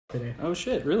today. Oh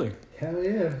shit! Really? Hell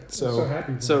yeah! So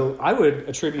happy. So I would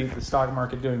attribute the stock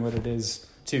market doing what it is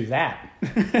to that.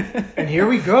 And here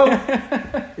we go.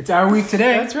 It's our week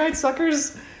today. That's right,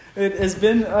 suckers. It has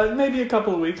been maybe a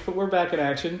couple of weeks, but we're back in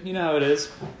action. You know how it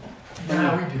is.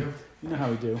 Yeah, we do. You know how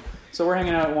we do. So we're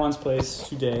hanging out at Juan's place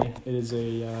today. It is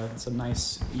it's a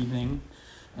nice evening.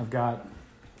 I've got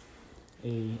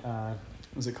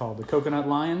what's it called? The Coconut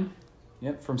Lion.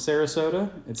 Yep, from Sarasota.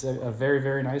 It's a very,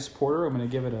 very nice porter. I'm going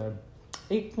to give it a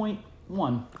 8.1.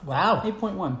 Wow.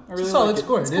 8.1. I really solid like it.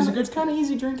 score. It's It is a good. It's kind of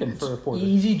easy drinking for a porter.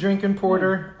 Easy drinking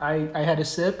porter. I had a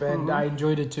sip and I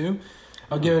enjoyed it too.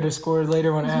 I'll give it a score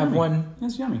later when I have one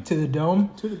That's yummy. to the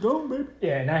dome. To the dome, baby.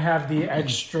 Yeah, and I have the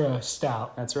extra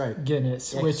stout That's right.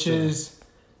 Guinness, Extra. which is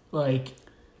like,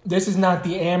 this is not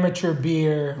the amateur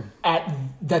beer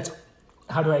that's,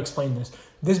 how do I explain this?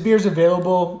 This beer is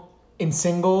available in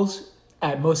singles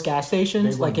at most gas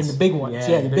stations, Big like in ones. the big ones. Yeah,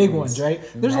 Yeah, the big ones, right?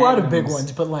 The There's a lot of big Magnums.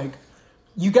 ones, but like,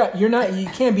 you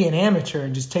can't be an amateur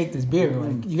and just take this beer.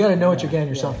 Like, you got to know what you're getting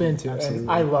yourself into. absolutely. And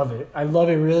I love it. I love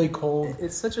it really cold.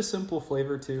 It's such a simple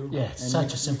flavor too. Yeah, it's And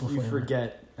such a simple you flavor.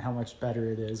 forget how much better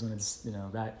it is when it's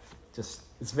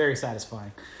it's very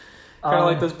satisfying. Kind of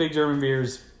like those big German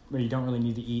beers where you don't really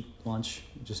need to eat lunch.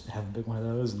 You just have a big one of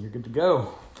those and you're good to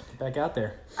go. Get back out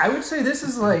there. I would say this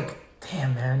is like,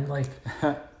 damn man, like,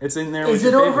 It's in there. is with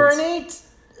it your over favorites.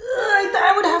 an 8?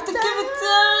 I would have to give it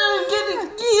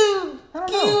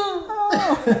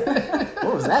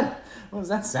What was that? What was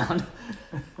that sound?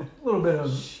 a little bit of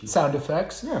sound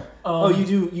effects. Yeah.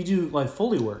 You do like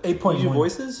Foley work. 8.1. You do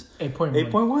voices.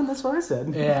 8.1. 8.1. That's what I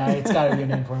said. Yeah, it's got to be an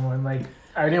 8.1. Like,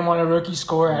 I didn't want a rookie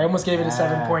score. I almost gave it a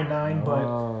 7.9,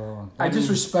 but I just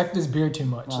respect this beer too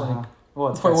much. Like, well,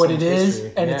 it's for got what so it much is,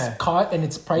 history. and Yeah. it's caught, and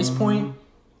its price point.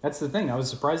 That's the thing. I was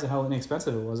surprised at how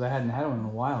inexpensive it was. I hadn't had one in a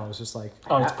while. I was just like,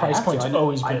 Oh, its I price have to. point's I know,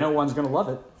 always I good. know one's gonna love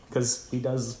it because he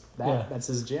does that. Yeah. That's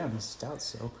his jam, his stouts.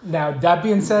 So Now, that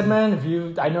being said, man,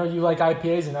 I know you like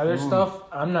IPAs and other stuff.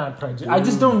 I'm not prejudiced. I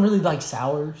just don't really like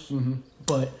sours.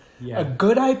 But yeah, a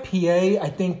good IPA, I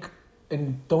think,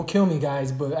 and don't kill me,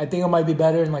 guys, but I think it might be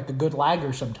better than like a good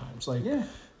lager sometimes. Like, yeah,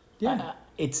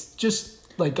 it's just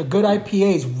like a good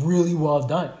IPA is really well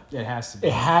done. it has to be.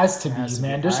 It has to It be, has to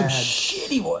man. be. There's some I had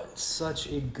shitty ones. Such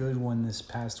a good one this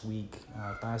past week.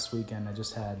 Last weekend, I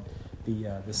just had the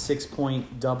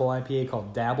 6-point double IPA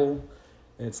called Dabble.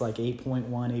 It's like 8.1,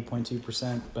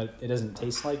 8.2%, but it doesn't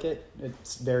taste like it.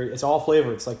 It's all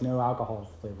flavor. It's like no alcohol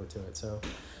flavor to it. So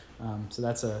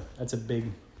that's a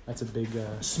big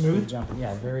Smooth? jump.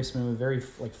 Yeah, very smooth, very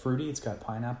like fruity. It's got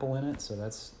pineapple in it, so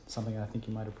that's something I think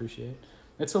you might appreciate.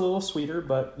 It's a little sweeter,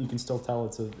 but you can still tell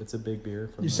it's a big beer.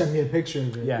 You sent me a picture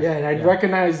of it. Yeah, and I yeah.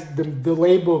 recognized the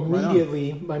label Right on.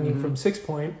 immediately. I mean, from 6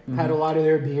 Point, had a lot of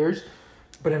their beers,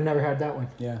 but I've never had that one.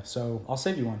 Yeah, so I'll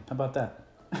save you one. How about that?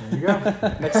 There you go.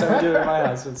 Next time we do it at my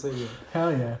house, I'll save you.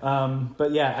 Hell yeah.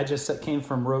 But yeah, I just came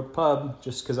from Rogue Pub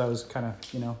just because I was kind of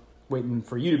waiting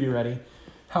for you to be ready.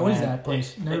 How is And that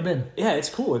place? Never been. Yeah, it's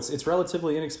cool. It's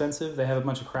relatively inexpensive. They have a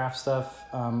bunch of craft stuff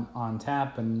on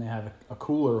tap, and they have a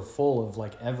cooler full of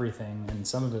like everything. And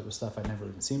some of it was stuff I'd never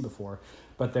even seen before.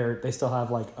 But they still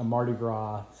have like a Mardi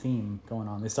Gras theme going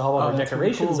on. They still have all their that's really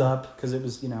decorations cool. up because it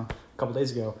was a couple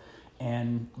days ago,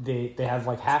 and they have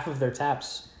like half of their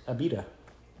taps Abita.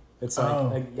 It's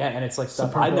like and it's like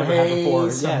stuff Some I'd never Purple had before.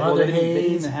 Haze, some Yeah, well, other they didn't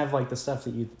haze. even have like the stuff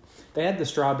that you. They had the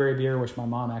strawberry beer, which my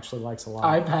mom actually likes a lot.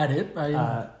 I've had it.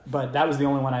 But that was the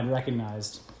only one I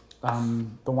recognized.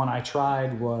 The one I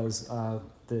tried was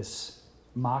this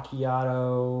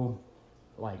macchiato,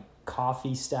 like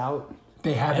coffee stout.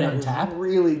 They have And it on was tap.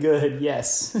 really good.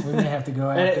 Yes, We may have to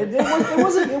go and after.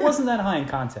 it wasn't that high in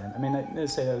content. I mean, I'd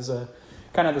say that was a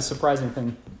kind of the surprising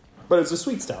thing, but it's a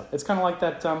sweet stout. It's kind of like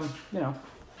that,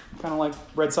 kind of like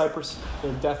Red Cypress,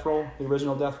 the Death Roll. The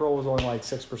original Death Roll was only like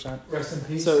 6%. Rest in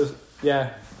peace. So,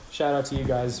 yeah, shout out to you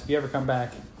guys. If you ever come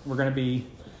back, we're going to be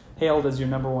hailed as your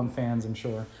number one fans, I'm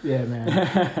sure. Yeah,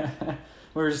 man.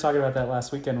 We were just talking about that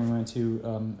last weekend when we went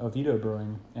to Oviedo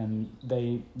Brewing, and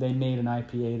they made an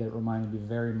IPA that reminded me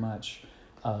very much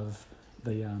of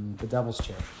the Devil's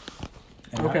Chair.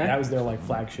 And that was their like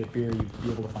flagship beer. You'd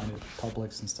be able to find it at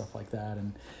Publix and stuff like that.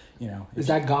 And, Is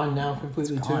that gone now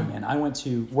completely it's too? gone, man. I went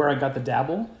to where I got the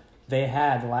Dabble. They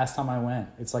had the last time I went.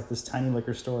 It's like this tiny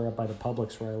liquor store up by the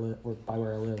Publix where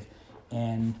I live,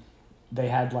 and they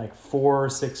had like 4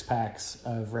 6-packs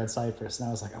of Red Cypress, and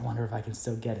I was like, I wonder if I can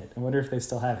still get it. I wonder if they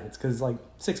still have it. It's because it's like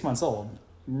 6 months old,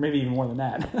 maybe even more than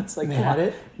that. It's like They had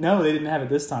it? No, they didn't have it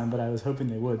this time, but I was hoping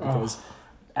they would because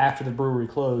after the brewery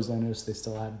closed, I noticed they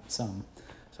still had some.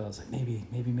 So I was like, maybe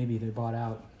they bought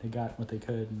out. They got what they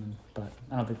could, but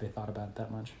I don't think they thought about it that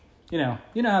much. you know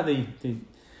how the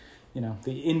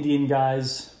Indian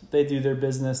guys, they do their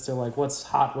business. They're like, what's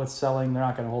hot, what's selling. They're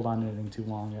not going to hold on to anything too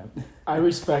long yet. I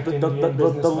respect the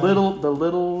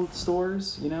little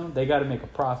stores. They got to make a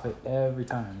profit every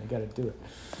time. They got to do it.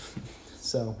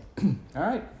 So, all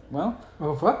right. Well,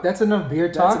 fuck. That's enough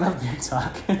beer talk. That's enough beer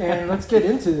talk. And let's get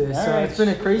into this. All right. It's been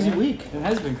a crazy week. It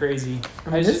has been crazy.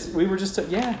 I'm just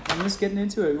getting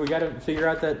into it. We got to figure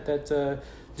out that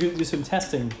do some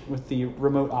testing with the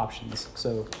remote options.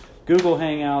 So Google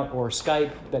Hangout or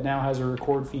Skype that now has a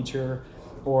record feature,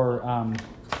 or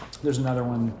there's another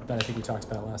one that I think we talked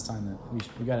about last time that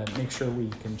we got to make sure we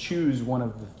can choose one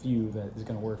of the few that is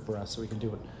going to work for us so we can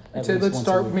do it. I'd say let's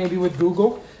start maybe with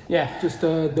Google. Yeah. Just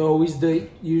always the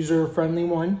user-friendly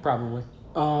one. Probably.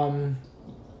 And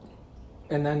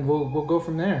then we'll go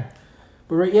from there.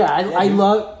 But I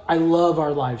love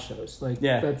our live shows.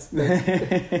 That's we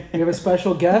have a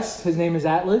special guest. His name is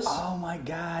Atlas. Oh my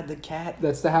God, the cat.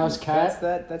 That's the house cat.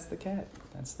 That's the cat.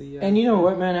 That's the. And you know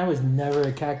what, man? I was never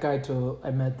a cat guy till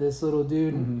I met this little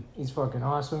dude. Mm-hmm. He's fucking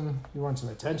awesome. He wants some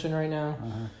attention right now.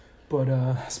 Uh-huh.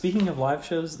 But speaking of live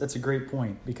shows, that's a great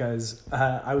point, because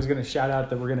I was going to shout out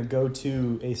that we're going to go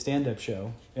to a stand-up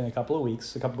show in a couple of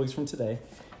weeks from today.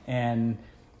 And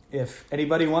if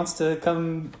anybody wants to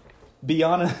come be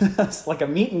on like a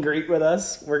meet and greet with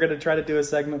us, we're going to try to do a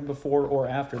segment before or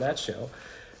after that show.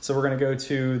 So we're going to go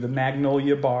to the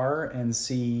Magnolia Bar and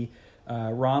see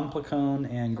Ron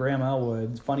Placone and Graham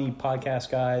Elwood, funny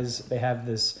podcast guys. They have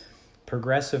this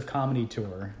progressive comedy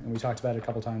tour, and we talked about it a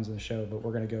couple times in the show, but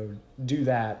we're going to go do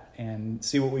that and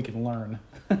see what we can learn.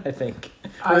 I think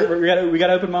we got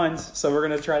open minds, so we're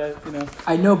going to try to,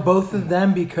 I know both of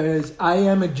them because I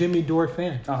am a Jimmy Dore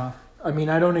fan. Uh-huh. I mean,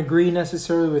 I don't agree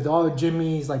necessarily with all of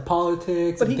Jimmy's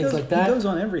politics and things like that. He goes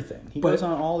on everything. He goes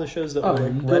on all the shows that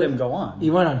let him go on.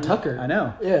 He went on Tucker. I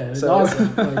know. Yeah, it's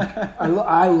awesome.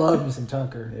 I love me some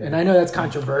Tucker. Yeah. And I know that's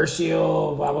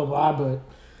controversial, blah, blah, blah, but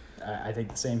I think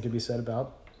the same could be said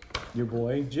about your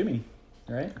boy, Jimmy,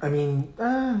 right? I mean,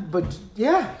 but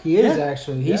yeah, he is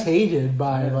actually. He's hated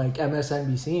by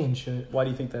MSNBC and shit. Why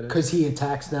do you think that is? Because he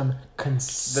attacks them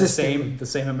consistently. The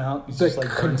same amount? He's just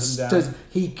burns them down?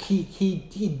 He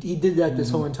did that this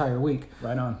whole entire week.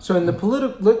 Right on. So in the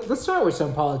let's start with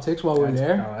some politics while we're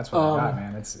there. Oh, that's what I got,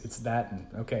 man. It's that.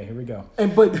 Okay, here we go.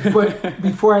 And but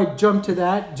before I jump to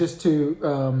that, just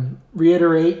to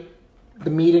reiterate, the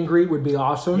meet and greet would be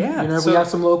awesome. Yeah. If we have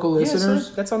some local listeners.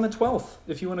 So that's on the 12th.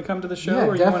 If you want to come to the show,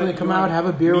 or definitely come out, have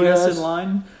a beer with us. Meet us in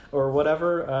line or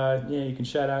whatever. You can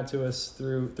shout out to us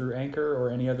through Anchor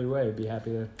or any other way. I'd be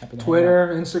happy to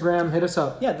Twitter, Instagram, hit us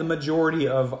up. Yeah, the majority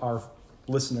of our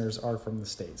listeners are from the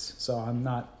States, so I'm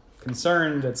not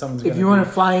concerned that someone's if you want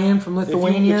to fly in from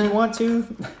Lithuania. If you want to,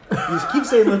 you keep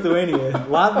saying Lithuania.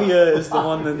 Latvia is the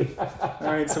one that...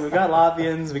 All right, so we've got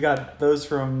Latvians. We got those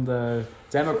from the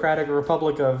Democratic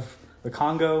Republic of the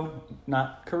Congo,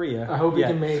 not Korea. I hope you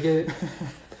can make it.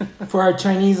 For our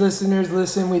Chinese listeners,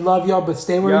 listen, we love y'all, but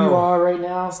stay where you are right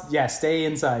now. Yeah, stay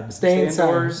inside. Stay inside.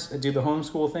 Indoors. Do the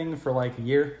homeschool thing for like a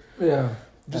year. Yeah.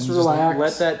 Just relax.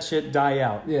 Let that shit die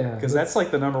out. Yeah. Because that's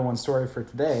like the number one story for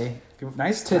today.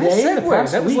 Nice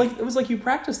segue. It was like you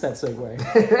practiced that segue.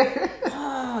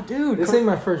 Oh, dude. This ain't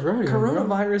my first rodeo.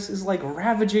 Coronavirus is like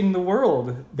ravaging the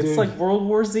world. It's like World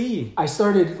War Z. I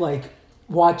started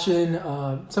watching,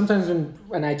 sometimes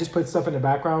when I just put stuff in the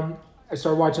background, I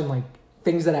started watching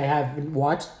things that I haven't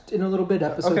watched in a little bit,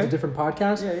 episodes of different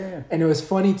podcasts. Yeah. And it was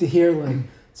funny to hear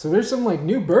so there's some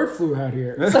new bird flu out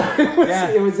here. So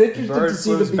it was interesting to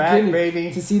see the beginning,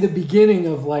 baby. To see the beginning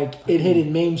of it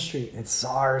hitting Main Street. It's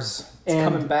SARS. It's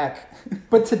coming back.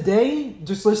 But today,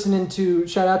 just listening to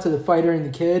shout out to The Fighter and the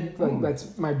Kid.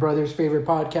 That's my brother's favorite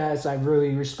podcast. I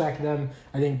really respect them.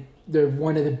 I think they're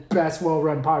one of the best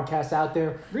well-run podcasts out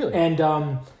there. Really? And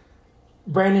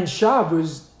Brandon Schaub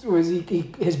was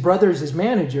his brother's his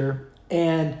manager,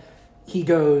 and he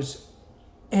goes,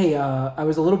 hey, I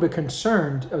was a little bit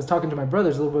concerned. I was talking to my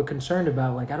brothers, a little bit concerned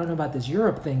about, I don't know about this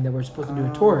Europe thing that we're supposed to do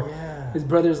a tour. Yeah. His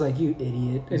brother's like, you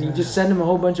idiot. And he just sent him a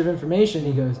whole bunch of information.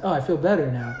 He goes, oh, I feel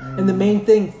better now. And the main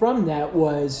thing from that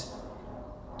was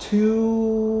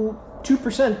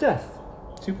 2% death.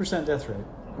 2% death rate.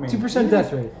 2%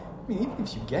 death rate. I mean, even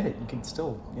if you get it, you can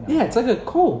still, Yeah, it's like a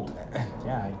cold.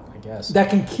 Yeah, I guess. That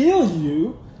can kill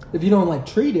you if you don't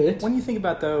treat it. When you think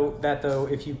about that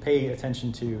if you pay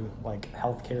attention to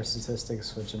healthcare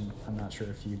statistics, which I'm not sure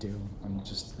if you do, I'm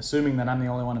just assuming that I'm the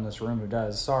only one in this room who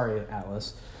does. Sorry,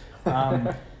 Atlas.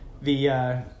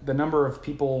 The number of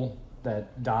people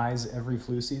that dies every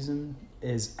flu season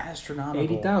is astronomical.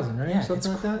 80,000, right? Yeah, Something it's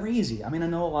like that? crazy. I mean, I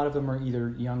know a lot of them are either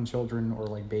young children or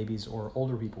like babies or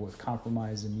older people with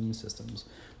compromised immune systems.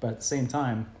 But at the same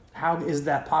time, how is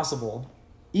that possible?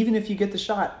 Even if you get the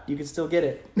shot, you can still get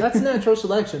it. That's natural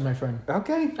selection, my friend.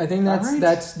 Okay. I think that's All right.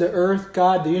 that's the earth,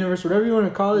 God, the universe, whatever you want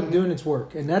to call it, doing its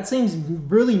work. And that seems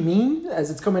really mean as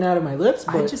it's coming out of my lips.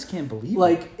 But I just can't believe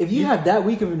like, if you have that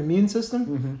weak of an immune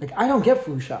system, like I don't get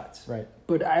flu shots. Right.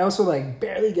 But I also like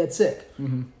barely get sick.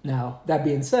 Now, that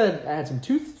being said, I had some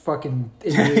tooth fucking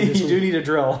injuries. You do need a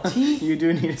drill. Teeth- You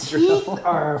do need a Teeth drill.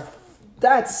 are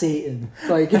that's Satan.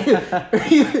 Like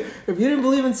if you didn't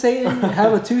believe in Satan,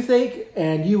 have a toothache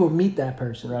and you will meet that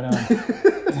person. Right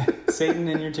on. Satan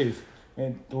in your tooth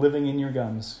and living in your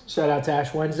gums. Shout out to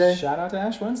Ash Wednesday. Shout out to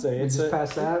Ash Wednesday. We just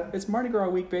passed that. It's Mardi Gras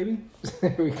week, baby.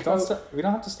 There we go. We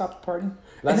don't have to stop the party.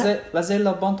 Laissez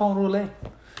le bon temps rouler.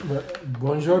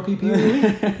 Bonjour, PP.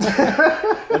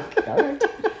 All right.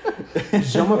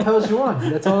 Je m'appelle Juan.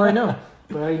 That's all I know.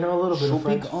 But I know a little bit of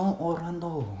French. Shopping en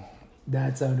Orlando.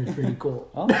 That sounded pretty cool.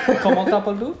 Oh, comment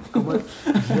t'appelles-tu?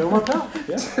 Je m'appelle.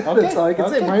 Yeah. Okay. That's all I can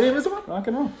say. My name is Juan. Rock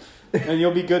and roll. And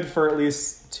you'll be good for at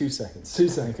least 2 seconds. 2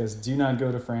 seconds. Because do not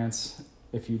go to France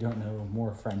if you don't know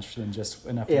more French than just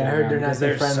enough to Yeah, I get heard around, they're not because so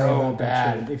they're friendly so about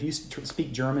that bad. shit. If you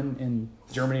speak German in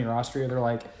Germany or Austria, they're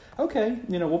like, okay,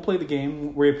 we'll play the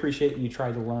game. We appreciate you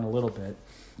tried to learn a little bit.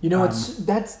 You know,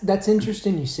 that's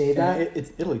interesting you say that.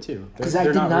 It's Italy too. Because I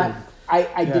did not,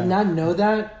 I did not know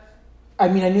that. I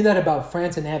mean, I knew that about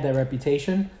France and they had that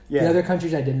reputation. Yeah. The other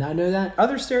countries, I did not know that.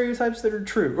 Other stereotypes that are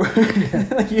true.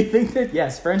 Like you think that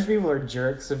yes, French people are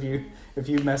jerks if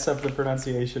you mess up the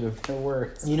pronunciation of their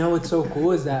words. You know what's so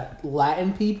cool is that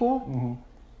Latin people,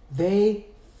 they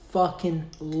fucking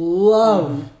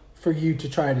love for you to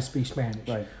try to speak Spanish.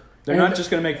 Right. They're not just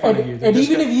going to make fun of you. And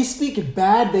even if you speak it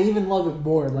bad, they even love it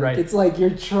more. Like Right. it's like you're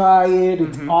trying.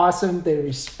 It's awesome. They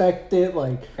respect it.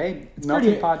 Like hey, it's melting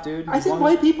pretty- pot, dude. I think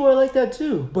white people are like that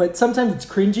too. But sometimes it's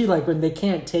cringy. Like when they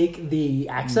can't take the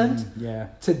accent. Yeah.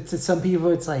 To some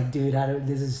people, it's like, dude,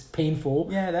 this is painful.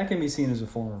 Yeah, that can be seen as a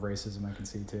form of racism, I can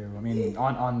see too. I mean,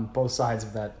 on both sides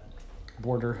of that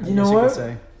border, I You know guess what? could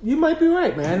say. You might be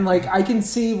right, man. Like I can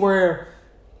see where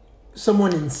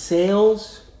someone in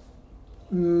sales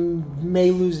may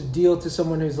lose a deal to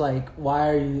someone who's like, why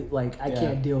are you like, I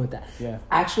can't deal with that. Yeah.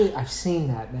 Actually, I've seen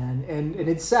that, man, and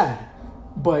it's sad,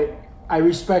 but I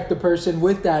respect the person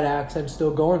with that accent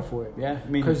still going for it. Yeah, I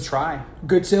mean, 'Cause try.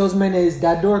 Good salesman is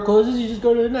that door closes, you just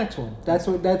go to the next one. That's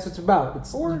what it's about.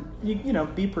 It's, Or,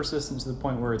 be persistent to the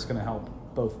point where it's going to help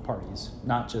both parties,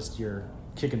 not just you're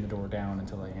kicking the door down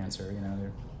until they answer,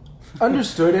 they're...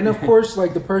 understood, and of course,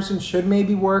 like the person should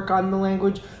maybe work on the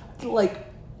language. Like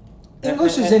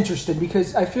English is interesting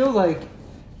because I feel like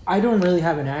I don't really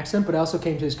have an accent, but I also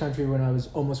came to this country when I was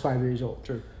almost 5 years old.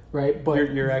 True. Right,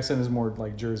 but Your accent is more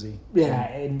like Jersey.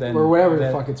 or wherever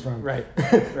the fuck it's from. Right.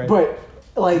 Right. But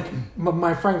like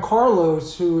my friend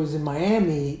Carlos, who was in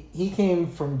Miami, he came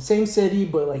from same city,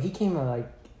 but like he came at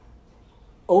like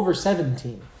over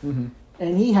 17,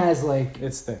 and he has like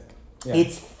It's thick. Yeah.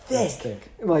 it's thick. It's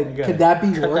thick. Like, You gotta could that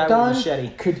be cut worked that with a on? machete.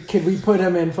 Could we put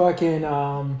him in fucking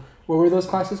what were those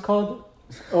classes called?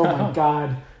 Oh my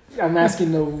god, I'm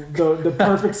asking the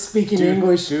perfect speaking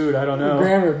English Dude, I don't know.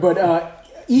 grammar, but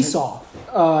ESOL.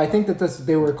 I think that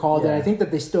they were called, and Yeah. I think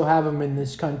that they still have them in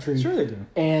this country. Sure they do.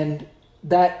 And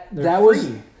They're was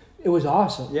free. it was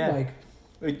awesome. Yeah.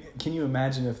 Like Can you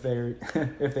imagine if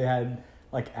they had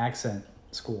like accent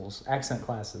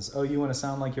classes? Oh, you want to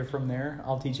sound like you're from there?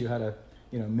 I'll teach you how to,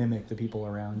 mimic the people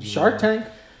around you. Shark Tank.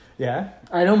 Yeah.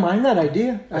 I don't mind that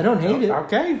idea. I don't hate it.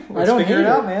 Okay. I Let's don't figure hate it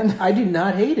out, man. I do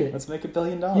not hate it. Let's make $1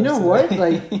 billion. You know what?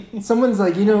 today. Like someone's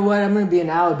like, you know what? I'm going to be in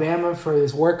Alabama for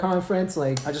this work conference.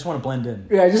 Like, I just want to blend in.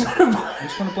 yeah, I just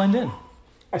want to blend in.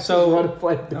 to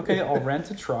play. Okay, I'll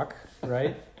rent a truck,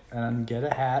 right? And get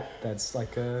a hat that's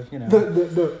like a,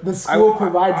 The school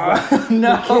provides that.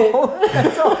 no,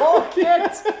 It's a whole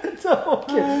kit. It's a whole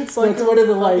kit. It's like That's one of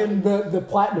the fucking the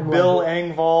platinum Bill level.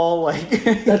 Engvall, like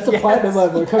That's the yes. platinum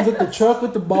level. It comes with the truck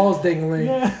with the balls dangling.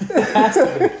 Yeah, it has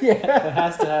to be. Yeah. It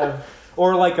has to have,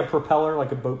 or like a propeller,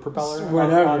 like a boat propeller,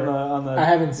 Whatever. on the I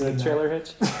haven't the seen that. trailer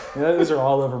hitch. Yeah, those are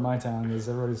all over my town because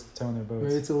everybody's towing their boats.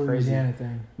 Maybe it's a Crazy. Louisiana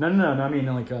thing. No. I mean,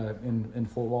 like in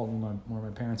Fort Walton, where my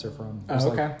parents are from. Oh, It's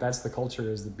okay. Like, that's the culture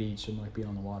is the beach and like being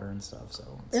on the water and stuff. So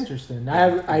it's, Interesting.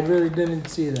 I really didn't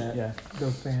see that. yeah, No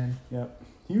fan. yep,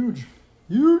 huge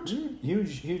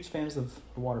fans of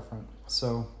the waterfront.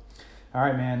 So, all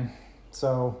right, man.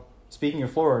 So speaking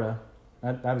of Florida,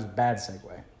 that was a bad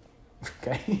segue.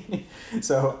 Okay,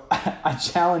 so I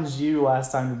challenged you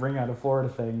last time to bring out a Florida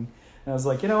thing. I was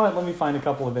like, you know what? Let me find a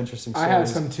couple of interesting stories. I have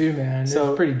some too, man. It's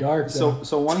pretty dark. Though.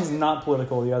 So one's not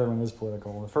political. The other one is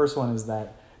political. The first one is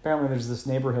that apparently there's this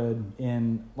neighborhood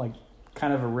in like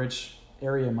kind of a rich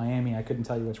area in Miami. I couldn't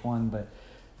tell you which one, but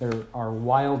there are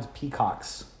wild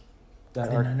peacocks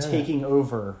that are taking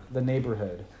over the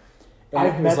neighborhood. And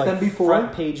I've met them before.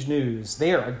 Front page news.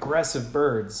 They are aggressive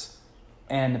birds.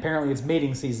 And apparently it's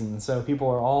mating season, so people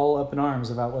are all up in arms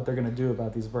about what they're going to do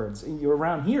about these birds.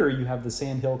 Around here, you have the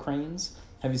sandhill cranes.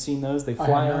 Have you seen those? They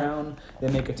fly around. They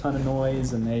make a ton of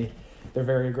noise, and they're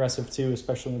very aggressive too,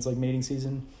 especially when it's like mating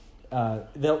season.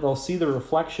 They'll see the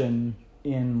reflection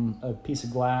in a piece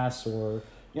of glass or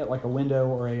like a window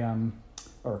or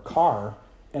a car,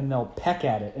 and they'll peck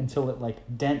at it until it like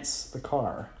dents the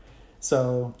car.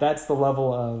 So that's the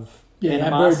level of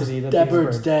animosity that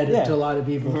bird's dead to a lot of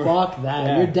people. Fuck that.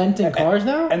 Yeah. You're denting cars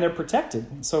now? And they're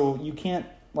protected. So you can't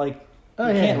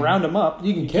can't round them up.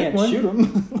 You can't shoot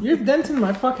them. You're denting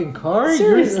my fucking car?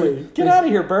 Seriously. Get out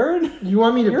of here, bird. You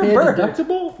want me to pay a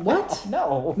deductible? What?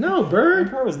 No. No, bird. Your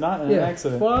car was not in an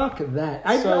accident. Fuck that.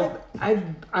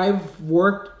 I've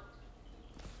worked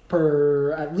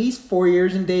for at least 4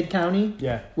 years in Dade County.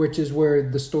 Yeah. Which is where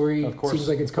the story seems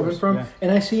like it's coming from. Yeah.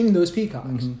 And I've seen those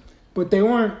peacocks. Mm-hmm. But they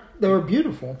were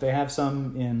beautiful. They have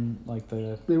some in like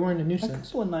they weren't a nuisance.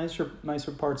 A couple of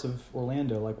nicer parts of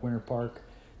Orlando, like Winter Park.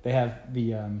 They have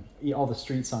the all the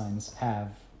street signs have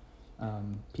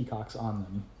peacocks on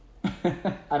them.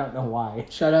 I don't know why.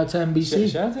 Shout out to NBC.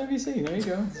 Shout out to NBC. There you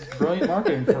go. It's brilliant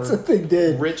marketing for what they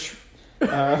did. Rich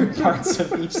parts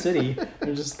of each city.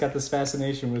 They just got this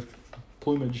fascination with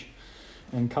plumage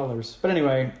and colors. But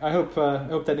anyway, I hope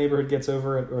that neighborhood gets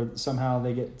over it, or somehow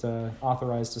they get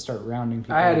authorized to start rounding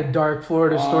people. I had a dark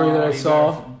Florida story that I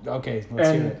saw. Okay, let's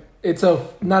hear it. It's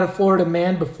not a Florida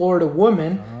man, but Florida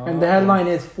woman. And the headline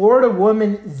is, Florida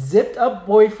woman zipped up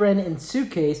boyfriend in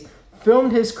suitcase,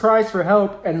 filmed his cries for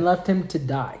help, and left him to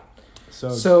die.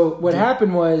 So what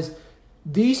happened was,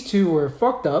 these two were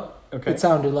fucked up. Okay. It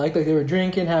sounded like they were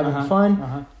drinking, having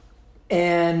fun.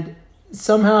 And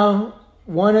somehow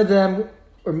one of them,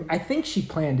 or I think she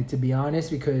planned it, to be honest,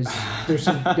 because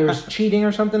there was cheating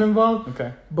or something involved.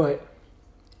 Okay. But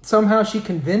somehow she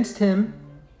convinced him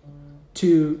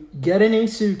to get in a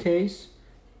suitcase,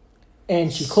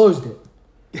 and she closed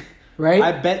it. Right?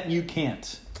 I bet you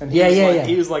can't. And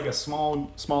he was like a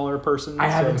smaller person. I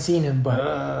haven't seen him, but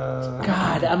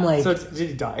God, I'm like. So did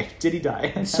he die? Did he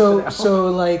die? So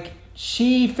like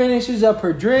she finishes up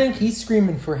her drink. He's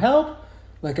screaming for help.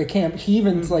 Like I can't. He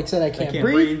even said I can't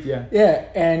breathe. Yeah.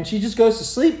 And she just goes to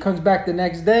sleep. Comes back the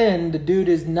next day, and the dude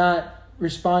is not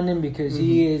responding because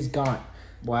he is gone.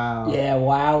 Wow. Yeah,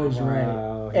 wow is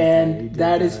right. And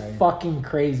that is fucking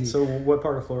crazy. So what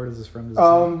part of Florida is this from?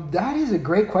 That is a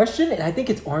great question. And I think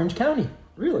it's Orange County.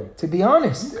 Really? To be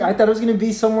honest. Okay. I thought it was going to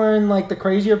be somewhere in like the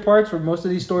crazier parts where most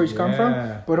of these stories come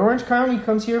from. But Orange County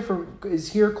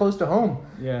is here close to home.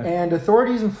 Yeah. And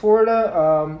authorities in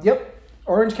Florida,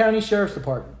 Orange County Sheriff's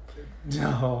Department.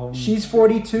 No. She's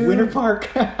 42. Winter Park.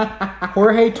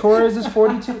 Jorge Torres is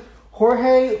 42.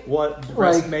 Jorge,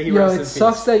 may he rest in peace.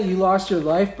 Sucks that you lost your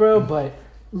life, bro, but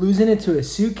losing it to a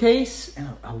suitcase, and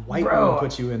a white woman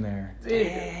put you in there.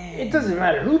 It doesn't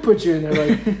matter who put you in there.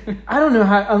 Like, I don't know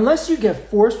how, unless you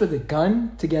get forced with a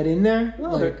gun to get in there.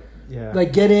 Well,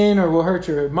 like get in, or we'll hurt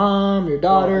your mom, your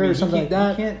daughter, or something like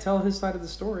that. You can't tell his side of the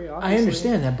story. Obviously. I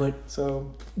understand that, but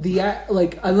so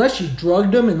unless you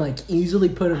drugged them and like easily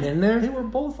put them in there, they were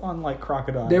both on like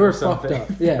crocodile. They were fucked up.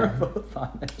 Yeah, they were both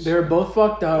on it. They were both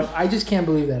fucked up. I just can't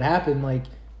believe that happened. Like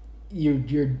you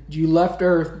left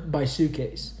Earth by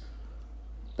suitcase.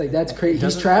 Like that's crazy.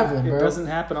 He's traveling, bro. It doesn't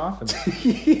happen often.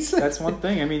 That's one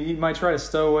thing. I mean, you might try to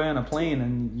stow away on a plane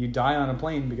and you die on a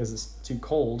plane because it's too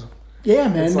cold. Yeah,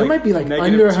 man. There might be like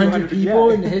under 100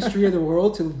 people in the history of the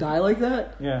world to die like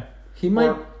that. Yeah. He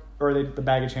might. Or the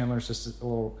baggage handler's just a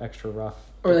little extra rough.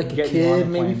 Or like a kid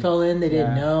maybe fell in. They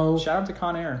didn't know. Shout out to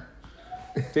Con Air.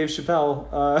 Dave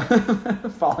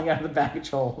Chappelle falling out of the baggage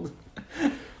hold.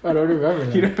 I don't remember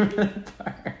that. You don't remember that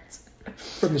part?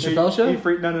 From the Chappelle show?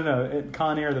 No.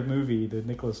 Con Air, the movie, the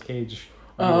Nicolas Cage.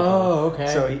 Oh, okay.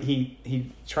 So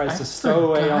he tries to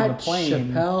stow away on the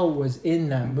plane. Chappelle was in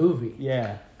that movie.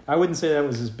 Yeah. I wouldn't say that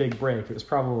was his big break. It was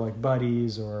probably like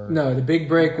Buddies or... No, the big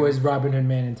break was Robin Hood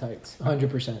Man in Tights.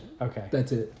 100%. Okay.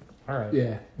 That's it. All right.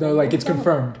 Yeah. Though, like, it's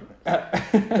confirmed.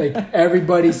 Like,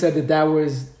 everybody said that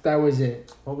was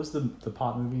it. What was the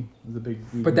pot movie? The big...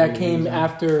 But that came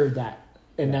after that.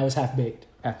 And that was Half-Baked.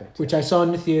 Half-Baked. Which I saw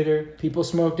in the theater. People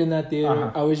smoked in that theater.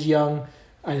 Uh-huh. I was young.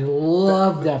 I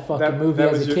loved that fucking movie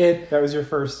as a kid. That was your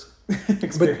first...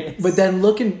 experience. But then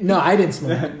no, I didn't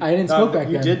smoke. I didn't smoke back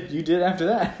then. You did after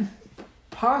that.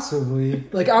 Possibly.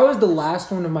 Like, I was the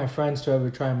last one of my friends to ever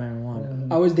try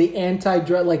marijuana. I was the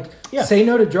anti-drug. Like, Yeah. say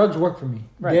no to drugs worked for me.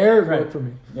 Right, Dare right. worked for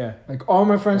me. Yeah. Like, all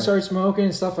my friends started smoking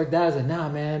and stuff like that. I was like, nah,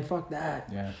 man, fuck that.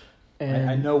 Yeah. And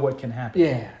I know what can happen.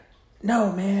 yeah.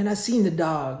 No, man, I seen the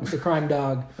dog, the crime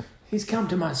dog. He's come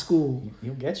to my school.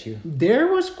 He'll get you. Dare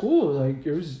was cool. Like,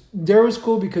 Dare was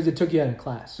cool because it took you out of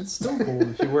class. It's still cool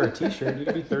if you wear a t-shirt. You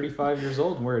could be 35 years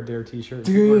old and wear a Dare t-shirt.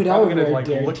 Dude, People are I would probably wear gonna, a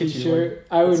Dare look at you t-shirt. like,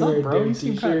 I would "What's up, wear a bro? Dare You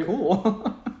seem kind of t-shirt.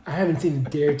 cool." I haven't seen a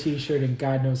Dare t-shirt in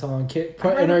God knows how long.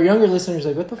 And our younger listeners are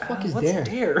like, what the fuck is What's Dare?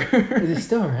 Dare? Is it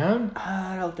still around?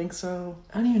 I don't think so.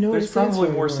 I don't even know what it There's stands probably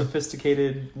for more anymore.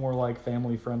 sophisticated, more like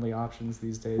family-friendly options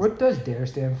these days. What does Dare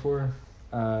stand for?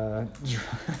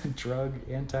 Drug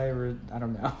anti. I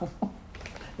don't know.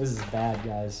 This is bad,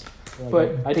 guys. Like,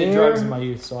 But I did Dare- drugs in my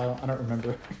youth, so I don't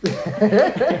remember.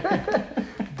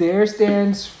 Dare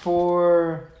stands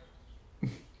for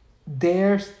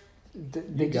Dare.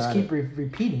 They just got keep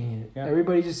repeating it. Yeah.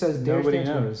 Everybody just says Dare. Nobody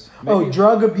stands for- knows. Oh, Maybe-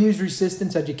 drug abuse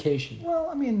resistance education. Well,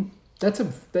 I mean, That's a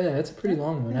pretty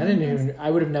long one.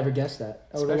 I would have never guessed that.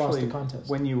 I would have lost the especially contest.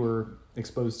 when you were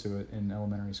exposed to it in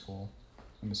elementary school,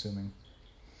 I'm assuming.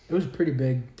 It was a pretty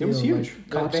big deal. It was huge. Like,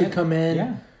 cops They would had- come in.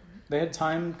 Yeah. They had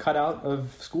time cut out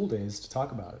of school days to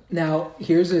talk about it. Now,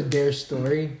 here's a Dare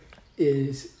story.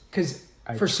 Is because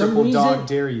I for some triple reason, dog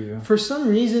dare you. for some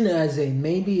reason, as a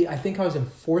maybe, I think I was in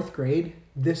 4th grade.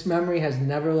 This memory has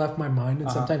never left my mind,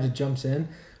 and sometimes it jumps in,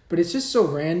 but it's just so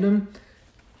random.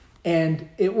 And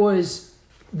it was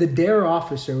the Dare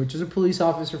officer, which is a police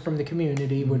officer from the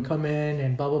community, would come in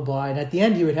and blah blah blah, and at the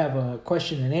end he would have a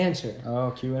question and answer.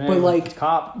 Oh, Q&A. But, like-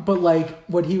 cop. But like,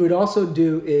 what he would also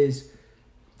do is,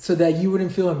 so that you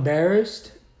wouldn't feel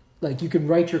embarrassed, like you could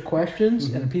write your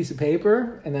questions in a piece of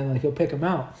paper, and then like he'll pick them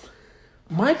out.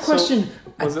 My question,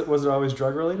 Was it always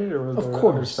drug related, or was Of there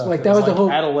course. other stuff? Like, that was the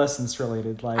whole- adolescence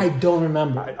related. Like I don't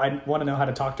remember. I want to know how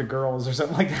to talk to girls or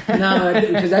something like that. No,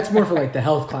 because that's more for like the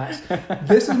health class.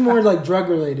 This is more like drug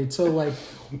related. So like,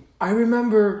 I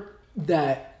remember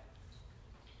that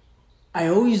I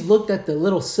always looked at the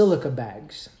little silica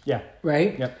bags, Yeah.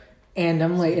 right? Yep. And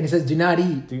I'm like, and it says "do not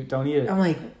eat." Dude, don't eat it. I'm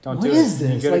like, Don't what do is it.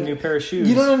 this? You get Like, a new pair of shoes.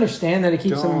 you don't understand that it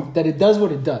keeps them, Don't. that it does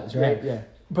what it does, right? Yeah.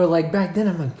 But like back then,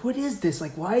 I'm like, what is this?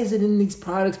 Like, why is it in these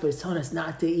products? But it's telling us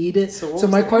not to eat it. So what So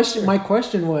was my the question, answer? my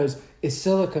question was, is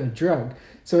silica a drug?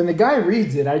 So when the guy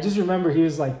reads it, I just remember he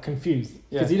was like confused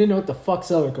because Yeah. he didn't know what the fuck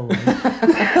silica was.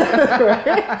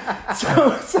 Right?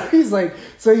 So he's like,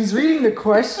 so he's reading the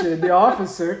question, the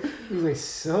officer. He's like,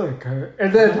 silica,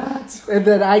 and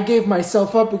then I gave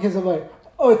myself up because I'm like,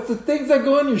 oh, it's the things that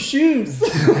go in your shoes.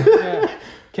 Yeah.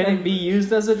 Can it be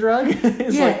used as a drug?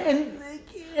 It's Yeah, like,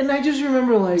 and I just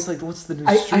remember like, it's like, what's the new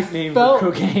I street name felt-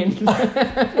 for cocaine?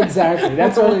 exactly.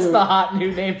 That's what what's it the was. hot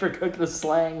new name for the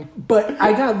slang? But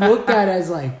I got looked at as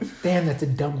like, damn, that's a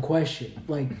dumb question.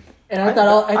 Like, and I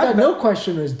thought bet- no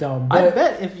question was dumb. I But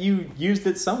bet if you used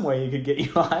it some way, it could get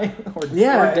you high or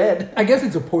yeah, dead. I guess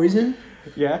it's a poison.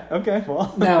 Yeah. Okay.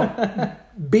 Well, Now,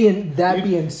 being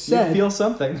you said, feel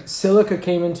something. silica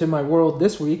came into my world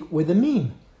this week with a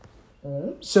meme.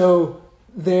 So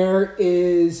there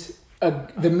is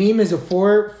the meme is a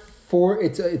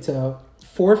it's a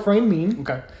 4-frame meme.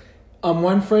 Okay. On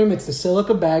one frame, it's the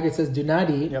silica bag. It says "Do not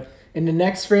eat." Yep. In the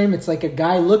next frame, it's like a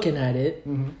guy looking at it.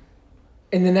 Mm-hmm.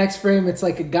 In the next frame, it's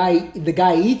like the guy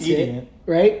eats Eating it, it.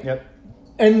 right? Yep.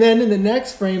 And then in the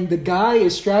next frame, the guy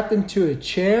is strapped into a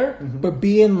chair, but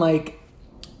being like,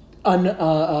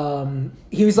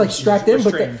 he was like strapped in,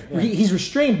 but restrained, yeah. he's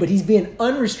restrained, but he's being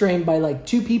unrestrained by like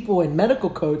 2 people in medical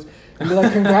coats, and they're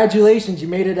like, "Congratulations, you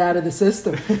made it out of the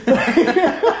system."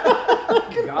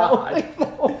 God.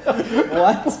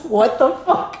 What? What the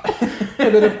fuck?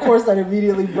 And then of course that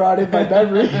immediately brought in my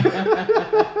memory.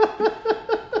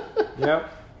 Yep.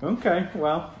 Okay.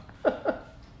 Well,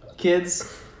 kids,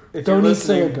 if Don't you're eat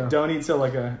listening, silica. don't eat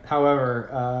silica.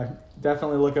 However,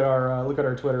 definitely look at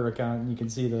our Twitter account, and you can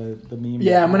see the meme.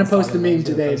 Yeah, I'm gonna Last post time the I meme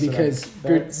posted today it. because That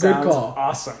good sounds call.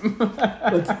 Awesome.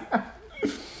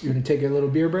 You gonna take a little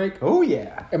beer break? Oh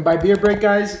yeah. And by beer break,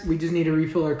 guys, we just need to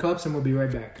refill our cups, and we'll be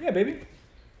right back. Yeah, baby.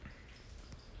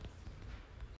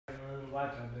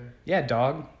 Yeah,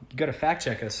 dog. You gotta fact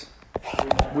check us.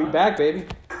 We back, baby.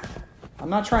 I'm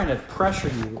not trying to pressure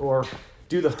you or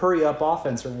do the hurry up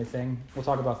offense or anything. We'll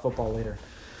talk about football later.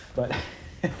 But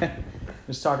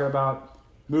just talking about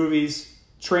movies.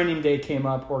 Training Day came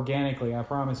up organically, I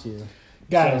promise you.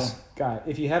 Guys. So,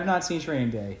 if you have not seen Training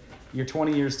Day, you're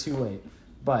 20 years too late.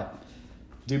 But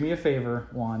do me a favor,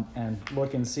 Juan, and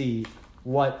look and see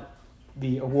what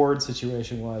the award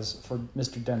situation was for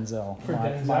Mr. Denzel. For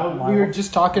Denzel, we were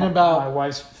just talking about my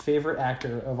wife's favorite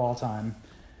actor of all time.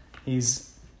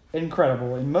 He's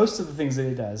incredible in most of the things that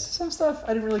he does. Some stuff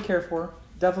I didn't really care for.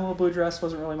 Devil in a Blue Dress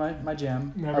wasn't really my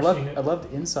jam. Never seen it. I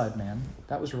loved Inside Man.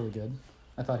 That was really good.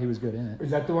 I thought he was good in it.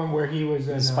 Is that the one where he was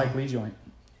in... Spike Lee joint.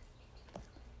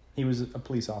 He was a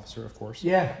police officer, of course.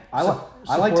 Yeah. I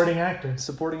supporting actor.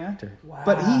 Supporting actor. Wow.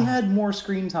 But he had more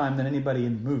screen time than anybody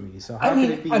in the movie. So how could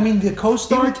it be? I mean, the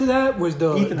co-star to that was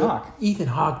Ethan Hawke. Ethan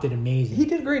Hawke did amazing. He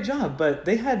did a great job, but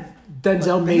they had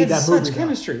Denzel made that movie. Such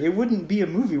chemistry. It wouldn't be a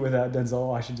movie without Denzel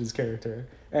Washington's character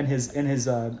and his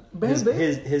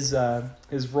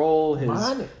role,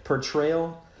 his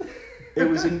portrayal. It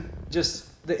was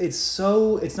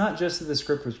it's not just that the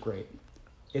script was great.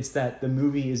 It's that the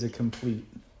movie is a complete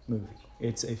movie.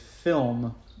 It's a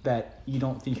film that you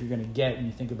don't think you're going to get when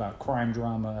you think about crime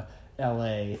drama,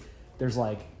 LA.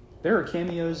 There are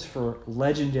cameos for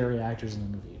legendary actors in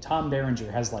the movie. Tom Berenger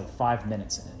has 5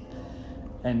 minutes in it.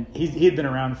 And he had been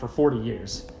around for 40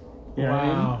 years. You know what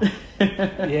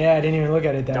I mean? Yeah, I didn't even look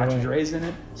at it that way. Dr. Dre's in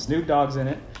it. Snoop Dogg's in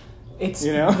it. It's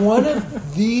one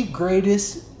of the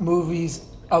greatest movies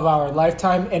of our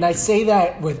lifetime. And I say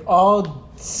that with all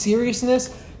seriousness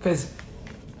because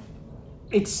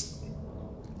it's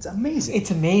amazing.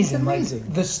 It's amazing.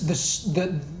 It's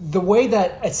amazing. The way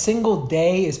that a single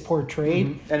day is portrayed.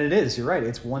 Mm-hmm. And it is. You're right.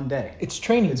 It's one day. It's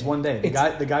training. It's one day.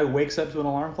 The guy wakes up to an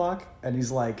alarm clock and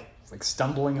he's like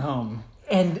stumbling home.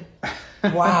 And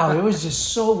wow, it was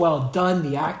just so well done.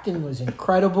 The acting was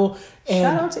incredible.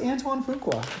 And shout out to Antoine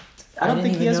Fuqua. I don't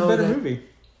think he has a better movie.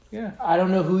 Yeah. I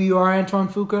don't know who you are, Antoine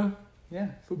Fuqua. Yeah,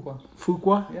 Fuqua.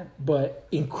 Fuqua? Yeah. But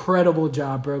incredible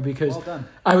job, bro, because well done.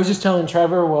 I was just telling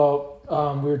Trevor we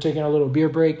were taking a little beer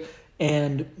break,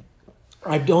 and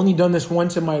I've only done this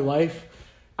once in my life.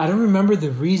 I don't remember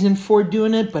the reason for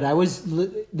doing it, but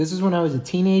this is when I was a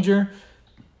teenager,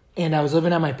 and I was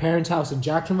living at my parents' house in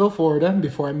Jacksonville, Florida,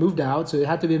 before I moved out, so it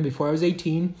had to be before I was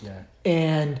 18. Yeah.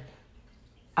 And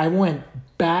I went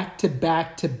back to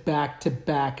back to back to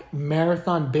back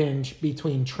marathon binge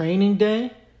between Training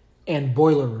Day and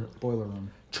Boiler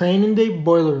Room. Training Day,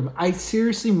 Boiler Room. I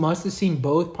seriously must have seen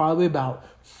both probably about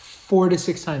 4 to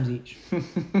 6 times each.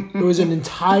 It was an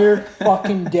entire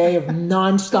fucking day of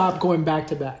nonstop going back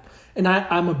to back. And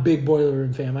I'm a big Boiler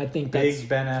Room fan. I think that's big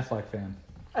Ben Affleck fan.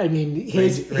 I mean,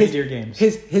 Reindeer Games.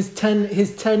 His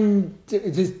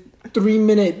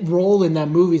 3-minute role in that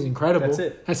movie is incredible. That's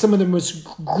it. Has some of the most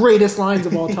greatest lines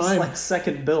of all time. It's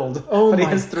second build. Oh but my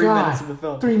he has 3 God. minutes of the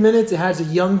film. 3 minutes. It has a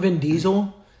young Vin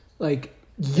Diesel,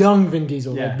 young Vin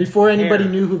Diesel, yeah. Before anybody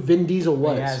Hair. knew who Vin Diesel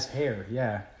was. He has hair,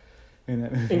 yeah. In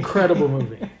that movie. Incredible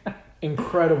movie.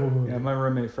 Incredible movie. Yeah, my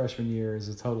roommate freshman year is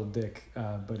a total dick,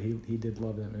 but he did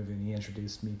love that movie and he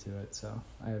introduced me to it, so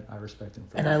I respect him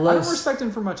for that. I don't respect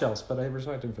him for much else, but I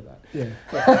respect him for that.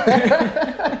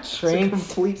 Yeah. It's a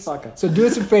complete fuck up. So do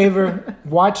us a favor,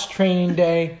 watch Training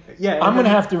Day. Yeah, I'm going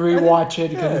to have to rewatch it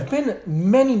because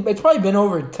it's probably been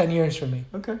over 10 years for me.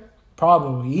 Okay.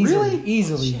 Probably.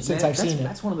 Easily Shit, since man, I've seen it.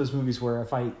 That's one of those movies where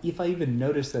if I even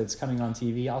notice that it's coming on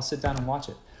TV, I'll sit down and watch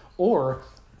it. Or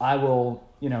I will,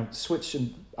 switch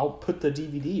and I'll put the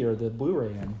DVD or the Blu-ray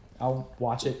in. I'll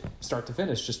watch it start to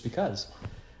finish just because.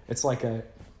 It's like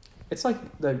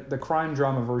the crime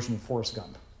drama version of Forrest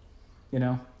Gump.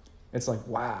 It's like,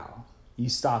 wow. You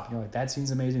stop and you're like, that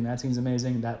scene's amazing,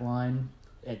 that line,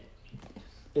 it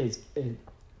is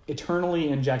eternally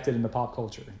injected into pop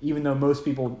culture, even though most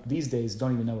people these days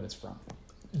don't even know what it's from.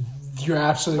 You're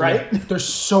absolutely right. There's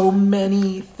so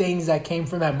many things that came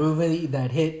from that movie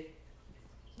that hit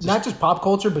not just pop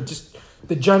culture, but just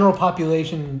the general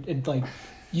population.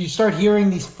 You start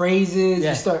hearing these phrases.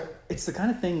 Yeah. It's the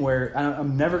kind of thing where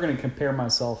I'm never going to compare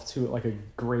myself to a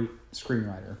great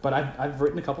screenwriter, but I've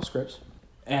written a couple scripts,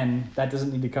 and that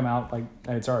doesn't need to come out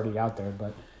it's already out there.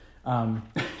 But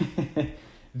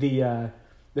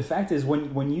the fact is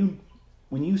when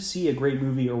you see a great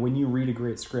movie or when you read a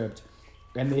great script,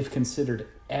 and they've considered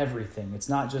everything. It's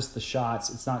not just the shots,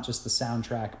 it's not just the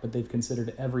soundtrack, but they've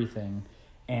considered everything.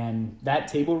 And that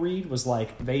table read was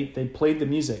they played the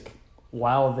music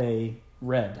while they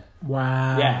read.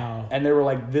 Wow. Yeah. And they were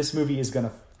like, this movie is going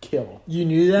to kill. You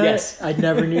knew that? Yes. I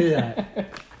never knew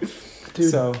that.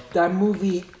 Dude, that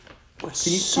movie was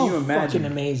can you imagine? Fucking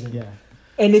amazing. Yeah.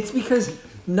 And it's because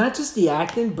not just the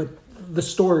acting, but the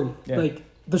story. Yeah.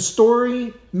 The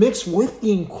story mixed with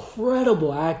the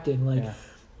incredible acting.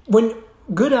 When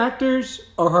good actors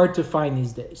are hard to find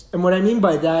these days. And what I mean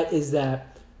by that is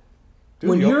that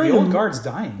dude, the old guard's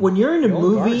dying. When you're in a movie, the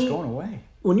old guard's going away.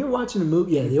 When you're watching a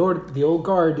movie, the old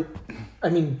guard. I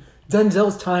mean,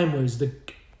 Denzel's time was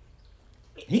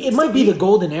it might be the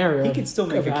golden era. He could still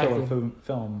make a acting. killer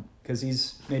film because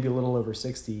he's maybe a little over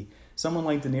 60. Someone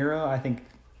like De Niro, I think,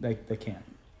 They can't.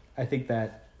 I think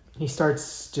that He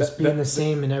starts just being the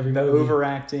same in every the movie.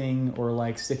 overacting or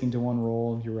like sticking to one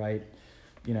role. You're right.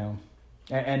 You know,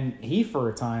 and he for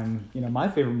a time, you know, my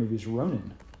favorite movie is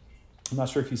Ronin. I'm not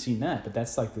sure if you've seen that, but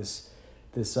that's like this.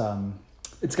 It's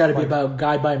got to be about a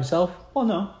guy by himself. Well,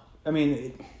 no, I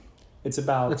mean it's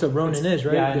about. That's what Ronin is,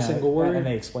 right? Yeah, the single warrior. And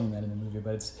they explain that in the movie,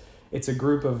 but it's a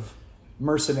group of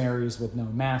mercenaries with no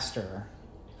master,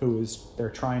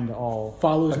 they're trying to all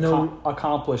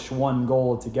accomplish one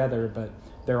goal together, but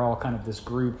they're all kind of this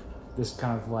group, this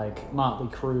kind of like motley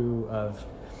crew of.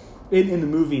 In the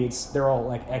movie, they're all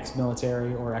like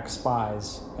ex-military or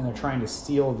ex-spies, and they're trying to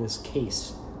steal this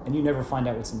case, and you never find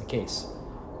out what's in the case.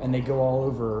 And they go all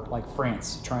over like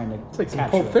France trying to It's like some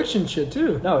capture Pulp it. Fiction shit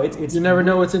too. No, it's you never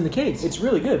know what's in the case. It's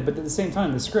really good, but at the same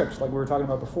time, the script, like we were talking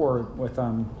about before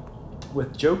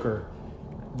with Joker,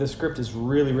 the script is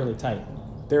really, really tight.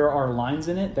 There are lines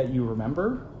in it that you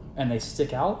remember and they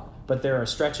stick out, but there are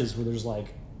stretches where there's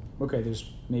like, okay,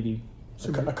 there's maybe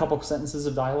a couple sentences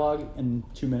of dialogue in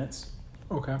 2 minutes.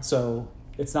 Okay. So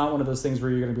it's not one of those things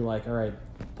where you're going to be like, all right,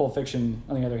 Pulp Fiction,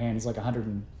 on the other hand, is like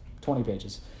 120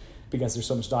 pages because there's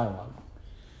so much dialogue.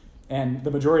 And the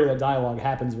majority of that dialogue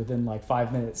happens within like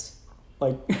 5 minutes.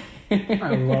 Like,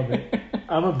 I love it.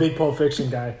 I'm a big Pulp Fiction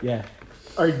guy. Yeah.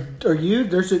 Are you?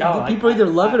 People either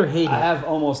love it or hate it. I have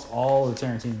almost all the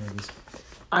Tarantino movies.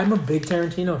 I'm a big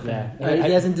Tarantino fan. Yeah.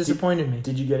 He hasn't disappointed me.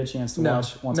 Did you get a chance to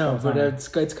watch Once Upon a Time? No, but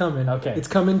it's coming. Okay. It's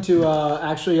coming to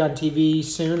actually on TV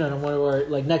soon. I don't want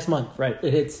to like next month. Right.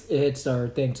 It hits our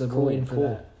thing, so we're waiting for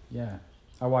that. Yeah.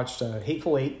 I watched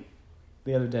Hateful Eight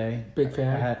the other day. Big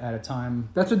fan. I had a time.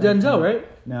 That's with Denzel, right?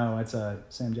 No, it's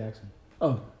Sam Jackson.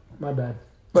 Oh, my bad.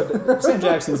 But Sam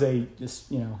Jackson's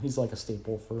he's like a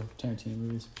staple for Tarantino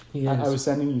movies. He is. I was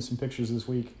sending you some pictures this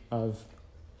week of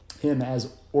him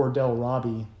as Ordell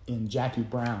Robbie in Jackie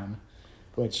Brown,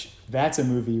 which that's a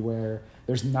movie where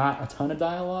there's not a ton of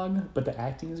dialogue, but the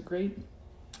acting is great.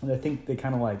 And I think they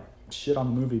kind of like shit on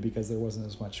the movie because there wasn't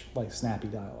as much like snappy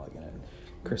dialogue in it.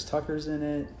 Chris Tucker's in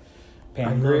it.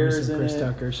 Pam Grier's in Chris it.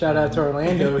 Tucker. Shout out to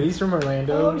Orlando. He's from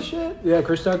Orlando. Oh shit! Yeah,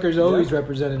 Chris Tucker's always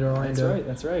represented Orlando.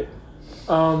 That's right.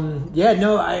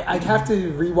 I'd have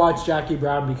to rewatch Jackie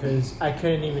Brown because I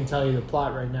couldn't even tell you the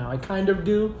plot right now. I kind of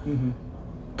do,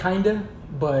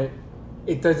 but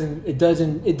it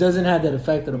doesn't have that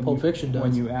effect that a Pulp Fiction does.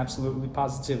 When you absolutely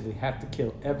positively have to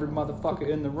kill every motherfucker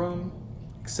in the room,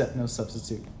 except no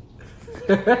substitute.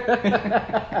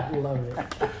 I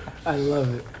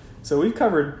love it. So we've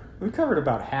covered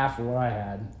about half of what I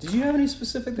had. Did you have any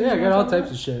specific things? Yeah, I got all types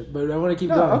of shit, but I want to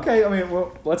keep going. Okay, I mean,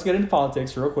 well, let's get into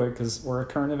politics real quick because we're a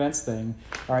current events thing.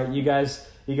 All right, you guys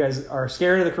are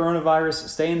scared of the coronavirus.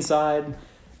 Stay inside.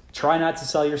 Try not to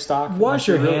sell your stock. Wash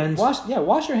your hands.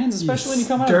 Wash your hands, especially when you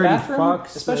come out of the bathroom.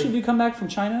 Fucks, especially if you come back from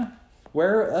China.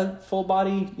 Wear a full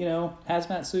body,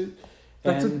 hazmat suit.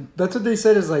 That's what they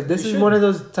said is like, this is one of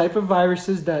those type of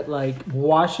viruses that like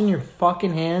washing your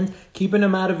fucking hands, keeping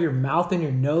them out of your mouth and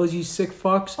your nose, you sick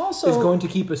fucks, also, is going to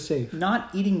keep us safe. Not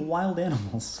eating wild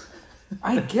animals.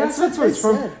 I guess that's what it's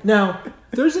from. Now,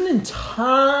 there's an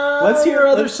entire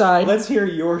side. Let's hear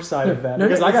your side of that.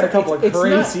 Because I got a couple of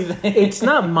crazy things. It's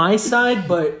not my side,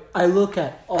 but I look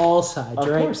at all sides, of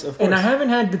right? Course. And I haven't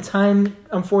had the time,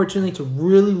 unfortunately, to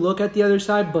really look at the other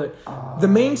side, but the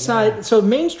main side, so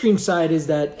mainstream side is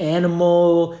that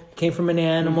animal, came from an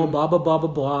animal, blah, blah, blah, blah,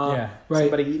 blah. Yeah, right?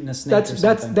 Somebody eating a snake or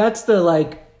something. That's the,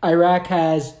 like, Iraq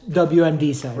has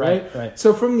WMD side, right?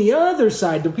 So from the other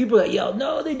side, the people that yell,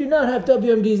 no, they do not have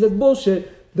WMDs, that's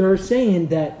bullshit, they're saying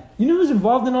that, you know who's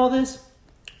involved in all this?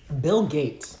 Bill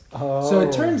Gates. Oh, so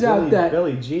it turns out that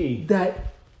Billy G.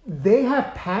 that they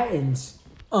have patents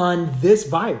on this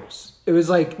virus. It was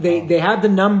like they have the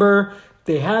number,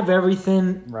 they have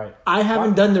everything. Right. I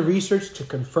haven't done the research to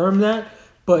confirm that,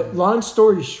 but long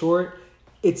story short,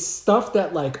 it's stuff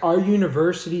that like our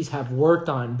universities have worked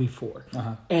on before.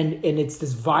 And it's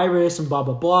this virus and blah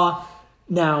blah blah.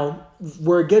 Now,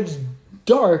 where it gets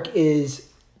dark is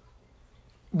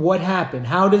what happened.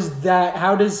 How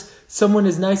does someone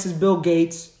as nice as Bill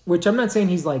Gates, which I'm not saying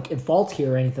he's like at fault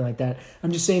here or anything like that.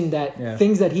 I'm just saying that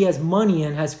things that he has money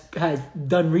and has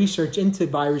done research into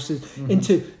viruses,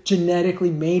 into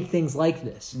genetically made things like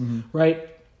this, right?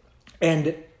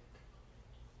 And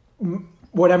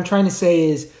what I'm trying to say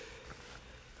is,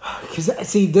 because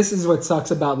see, this is what sucks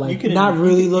about like not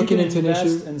really looking into an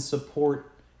issue and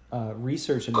support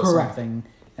research into something.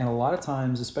 And a lot of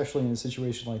times, especially in a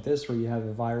situation like this, where you have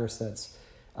a virus that's,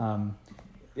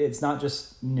 it's not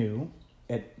just new.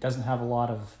 It doesn't have a lot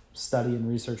of study and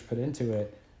research put into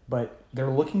it, but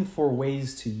they're looking for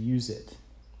ways to use it.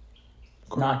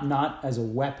 Not as a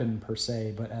weapon per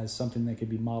se, but as something that could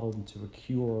be modeled into a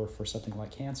cure for something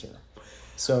like cancer.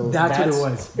 So that's what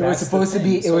it was. It was supposed to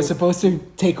be. It was supposed to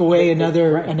take away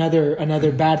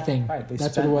another bad thing. Right.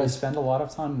 That's what it was. They spend a lot of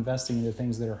time investing into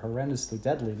things that are horrendously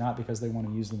deadly, not because they want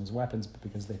to use them as weapons, but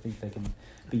because they think they can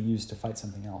be used to fight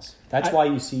something else. That's why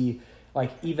you see,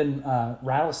 like, even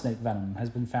rattlesnake venom has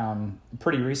been found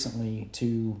pretty recently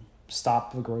to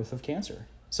stop the growth of cancer.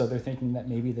 So they're thinking that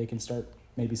maybe they can start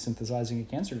synthesizing a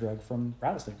cancer drug from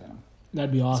rattlesnake venom.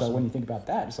 That'd be awesome. So when you think about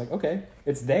that, it's like, okay,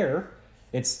 it's there.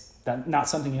 It's not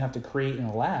something you have to create in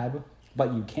a lab,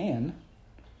 but you can,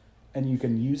 and you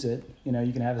can use it. You know,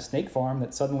 you can have a snake farm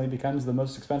that suddenly becomes the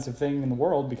most expensive thing in the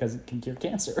world because it can cure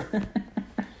cancer.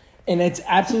 And it's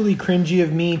absolutely cringy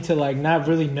of me to like not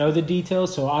really know the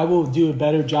details, so I will do a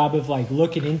better job of like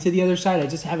looking into the other side. I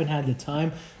just haven't had the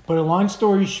time. But a long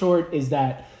story short is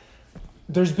that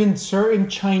there's been certain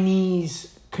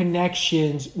Chinese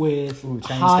connections with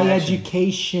high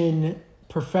education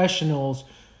professionals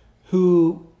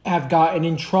who have gotten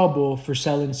in trouble for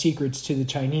selling secrets to the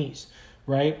Chinese,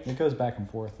 right? It goes back and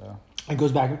forth, though. It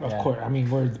goes back, of course. I mean,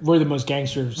 we're the most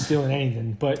gangster stealing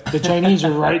anything, but the Chinese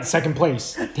are right second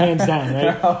place, hands down, right?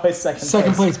 They're always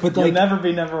second place. But you'll like, never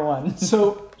be number one.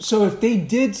 so if they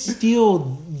did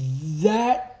steal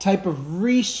that type of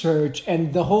research,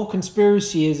 and the whole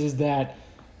conspiracy is that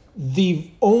the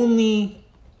only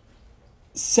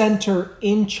center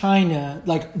in China,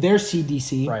 like their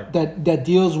CDC, right, that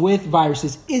deals with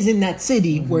viruses, is in that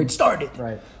city where it started.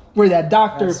 Right. Where that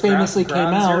doctor That's famously came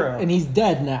out, zero. And he's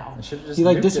dead now. He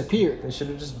like disappeared. They should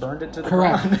have just burned it to the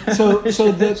ground. Correct. So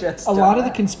a lot of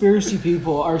the conspiracy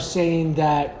people are saying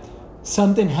that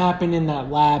something happened in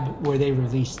that lab where they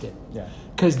released it. Yeah.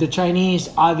 Because the Chinese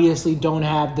obviously don't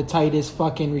have the tightest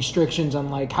fucking restrictions on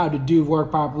like how to do work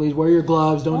properly. Wear your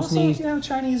gloves, don't sneeze. You know,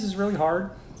 Chinese is really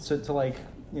hard to like,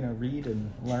 you know, read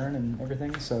and learn and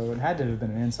everything. So it had to have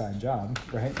been an inside job,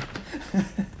 right?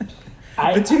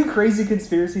 The two crazy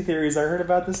conspiracy theories I heard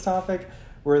about this topic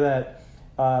were that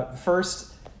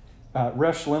first,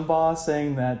 Rush Limbaugh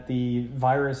saying that the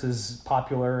virus is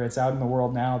popular, it's out in the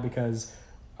world now because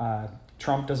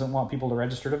Trump doesn't want people to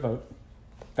register to vote.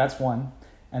 That's one.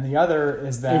 And the other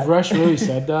is that... If Rush really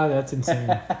said that, that's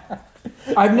insane.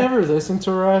 I've never listened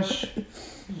to Rush.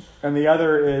 And the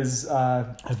other is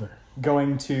ever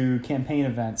going to campaign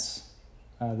events.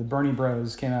 The Bernie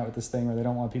Bros came out with this thing where they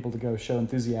don't want people to go show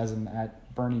enthusiasm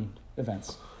at Bernie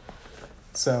events.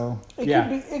 So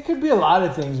it could be a lot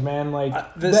of things, man. Like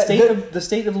the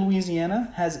state of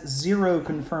Louisiana has 0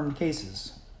 confirmed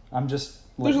cases. I'm just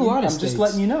letting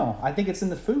you know. I think it's in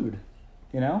the food.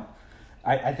 You know,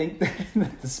 I think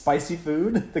the spicy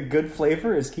food, the good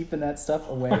flavor, is keeping that stuff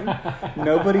away.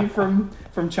 Nobody from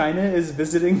China is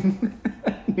visiting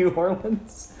New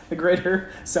Orleans, the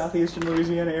greater southeastern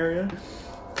Louisiana area.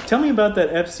 Tell me about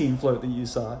that Epstein float that you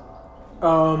saw.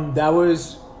 That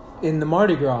was in the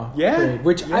Mardi Gras parade,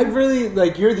 which I really,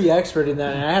 like, you're the expert in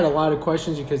that, and I had a lot of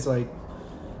questions because, like...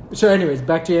 So anyways,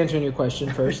 back to answering your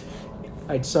question first.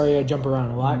 Sorry I jump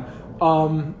around a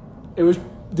lot. It was...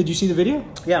 Did you see the video?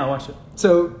 Yeah, I watched it.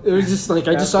 So it was just, like,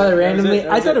 I just saw it randomly.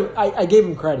 I gave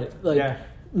him credit. Like,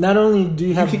 not only do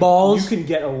you have balls... You can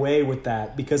get away with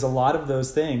that because a lot of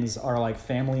those things are, like,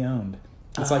 family-owned.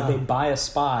 It's like they buy a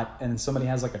spot and somebody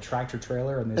has like a tractor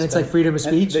trailer and it's like freedom of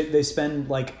speech. They spend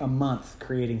like a month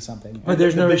creating something. But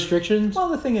there's no restrictions? Well,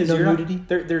 the thing is, no nudity?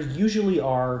 There usually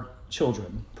are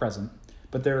children present,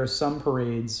 but there are some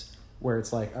parades where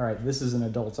it's like, all right, this is an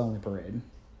adults only parade.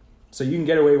 So you can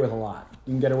get away with a lot.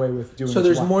 You can get away with doing. So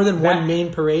there's more than one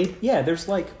main parade? Yeah, there's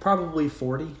like probably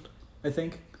 40, I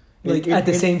think. Like at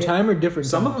the same time or different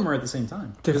Some times? of them are at the same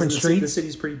time. Different streets? The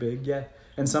city's pretty big, yeah.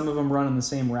 And some of them run on the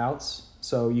same routes.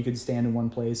 So you could stand in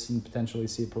one place and potentially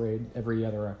see a parade every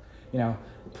other,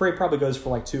 parade probably goes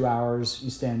for like 2 hours. You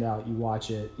stand out, you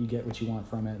watch it, you get what you want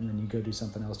from it, and then you go do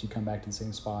something else. You come back to the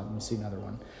same spot and you see another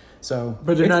one. So,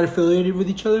 but they're not affiliated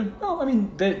with each other? No, I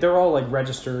mean, they're all like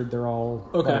registered. They're all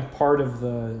okay. Part of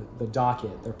the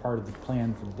docket. They're part of the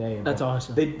plan for the day. That's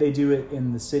awesome. They do it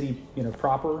in the city,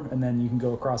 proper, and then you can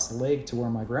go across the lake to where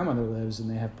my grandmother lives, and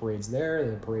they have parades there. They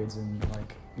have parades in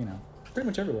pretty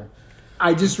much everywhere.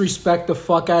 I just respect the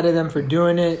fuck out of them for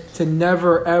doing it, to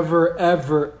never, ever,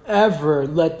 ever, ever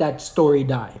let that story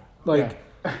die. Like,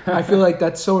 yeah. I feel like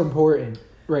that's so important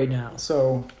right now.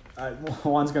 So,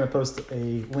 Juan's going to post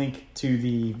a link to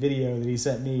the video that he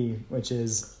sent me, which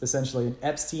is essentially an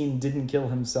Epstein didn't kill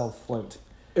himself float.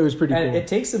 It was pretty cool. It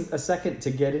takes him a second to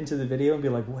get into the video and be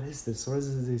like, what is this? What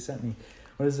is this he sent me?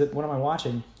 What is it? What am I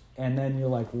watching? And then you're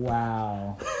like,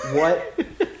 wow. What?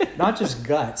 Not just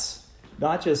guts.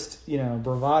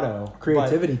 bravado,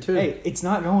 Creativity, but, too. Hey, it's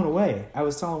not going away. I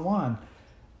was telling Juan,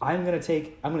 I'm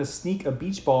gonna sneak a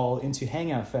beach ball into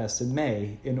Hangout Fest in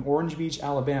May in Orange Beach,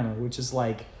 Alabama, which is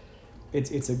like,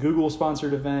 it's a Google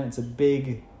sponsored event. It's a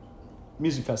big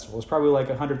music festival. It's probably like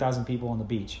 100,000 people on the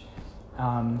beach.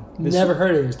 Never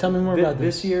heard of this. Tell me more about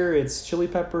this. This year, it's Chili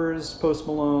Peppers, Post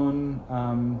Malone.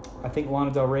 I think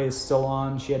Lana Del Rey is still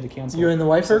on. She had to cancel. You and the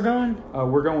wife are going?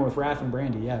 We're going with Raph and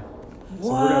Brandy. Yeah. What?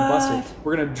 So we're gonna bust it.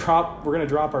 We're gonna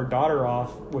drop our daughter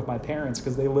off with my parents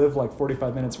because they live like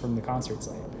 45 minutes from the concert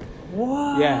site.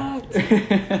 What?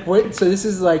 Yeah. Wait, so this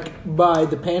is like by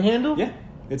the Panhandle? Yeah,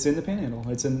 it's in the Panhandle.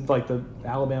 It's in like the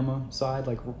Alabama side,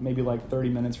 like maybe like 30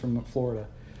 minutes from Florida.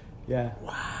 Yeah.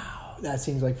 Wow, that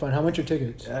seems like fun. How much are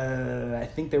tickets? I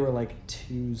think they were like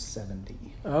 $270.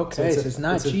 Okay, so it's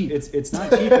not cheap. It's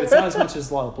not cheap, but it's not as much as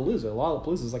Lollapalooza.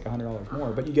 Lollapalooza is like $100 more,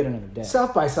 but you get another day.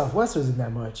 South by Southwest wasn't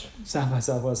that much. South by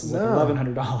Southwest is like No.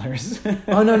 $1,100.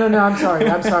 Oh no! I'm sorry.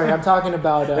 I'm talking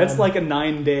about. That's like a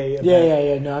 9-day event.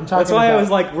 Yeah. No, I'm talking. That's why about, I was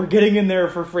like, we're getting in there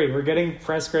for free. We're getting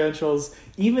press credentials.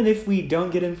 Even if we don't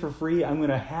get in for free, I'm going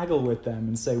to haggle with them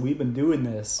and say, we've been doing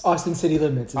this. Austin City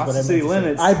Limits is Austin what I meant City to say.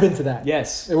 Limits. I've been to that.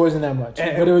 Yes. It wasn't that much,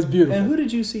 but it was beautiful. And who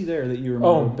did you see there that you remember?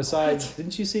 Oh, Besides,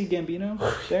 didn't you see Gambino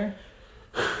there?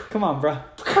 Come on, bro.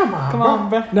 Come on,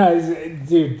 bro. No,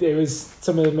 dude, it was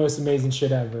some of the most amazing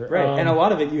shit ever. Right, and a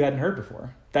lot of it you hadn't heard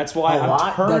before. That's why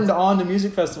I'm turned on to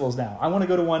music festivals now. I want to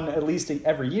go to one at least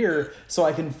every year so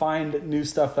I can find new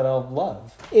stuff that I'll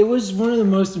love. It was one of the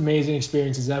most amazing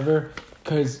experiences ever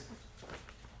because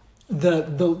it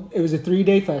was a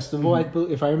 3-day festival.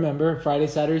 If I remember, Friday,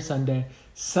 Saturday, Sunday.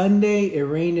 Sunday it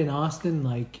rained in Austin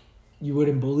like you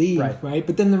wouldn't believe, right?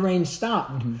 But then the rain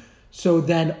stopped. Mm-hmm. So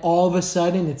then all of a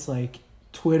sudden it's like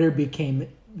Twitter became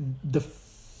the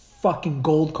fucking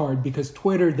gold card because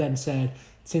Twitter then said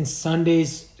since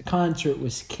Sunday's concert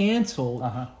was canceled,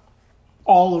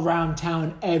 all around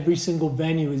town, every single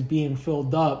venue is being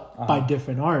filled up by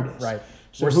different artists. Right.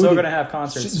 So we're still going to have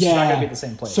concerts. It's just not going to be at the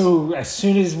same place. So as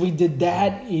soon as we did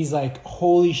that, he's like,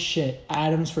 holy shit,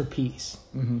 Atoms for Peace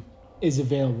is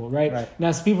available, right?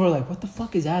 Now, some people are like, what the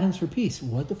fuck is Atoms for Peace?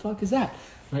 What the fuck is that?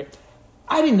 Right?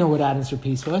 I didn't know what Atoms for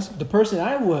Peace was. The person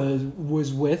I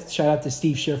was with, shout out to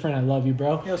Steve Schifrin, I love you,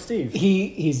 bro. Yo, Steve.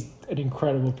 He's an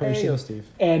incredible person. Hey, yo, Steve.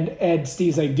 And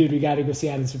Steve's like, dude, we got to go see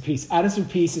Atoms for Peace. Atoms for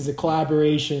Peace is a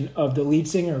collaboration of the lead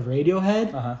singer of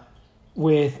Radiohead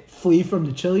with Flea from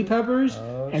the Chili Peppers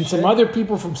and some other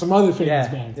people from some other famous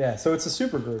bands. Yeah, so it's a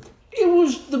super group. It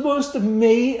was the most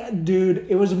amazing, dude.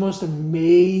 It was the most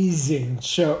amazing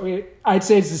show. I'd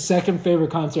say it's the second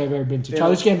favorite concert I've ever been to.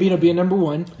 Childish Gambino being number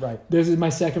one. Right. This is my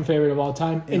second favorite of all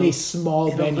time. In a small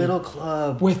venue, a little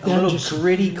club, with them just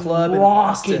gritty club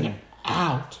walking in Austin.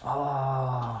 Out.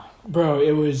 Oh, bro,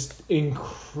 it was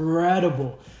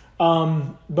incredible.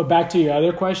 But back to your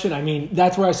other question. I mean,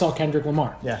 that's where I saw Kendrick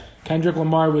Lamar. Yeah, Kendrick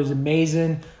Lamar was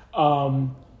amazing.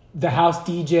 The house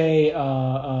DJ.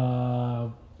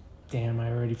 Damn,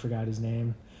 I already forgot his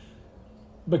name.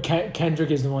 But Kendrick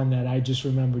is the one that I just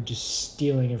remember just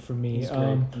stealing it from me. He's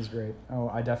great. He's great. Oh,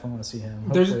 I definitely want to see him.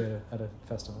 Hopefully at a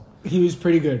festival. He was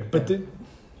pretty good, but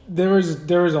there was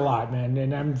a lot, man,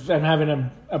 and I'm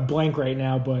having a blank right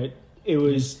now. But it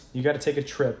was you got to take a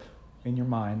trip in your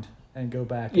mind and go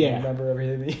back and remember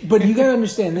everything. But you got to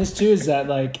understand this too is that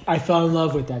like I fell in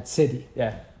love with that city.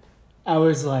 Yeah, I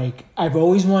was like I've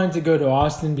always wanted to go to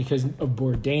Austin because of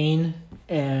Bourdain.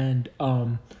 And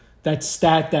that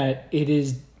stat that it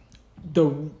is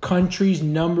the country's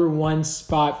number one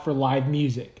spot for live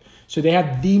music. So they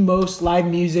have the most live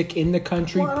music in the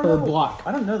country per block.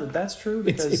 I don't know that that's true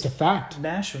because it's a fact.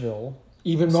 Nashville,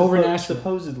 even over Nashville,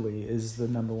 supposedly is the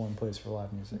number one place for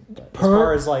live music. But as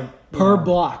far as like per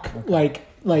block, like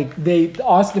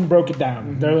Austin broke it down.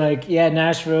 Mm-hmm. They're like, yeah,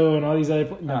 Nashville and all these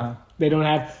other they don't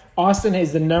have. Austin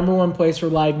is the number one place for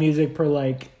live music per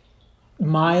like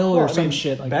mile or some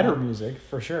shit like better that. Music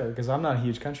for sure because I'm not a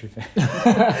huge country fan.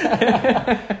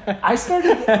 I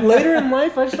started later in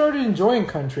life. I started enjoying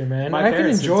country, man. I can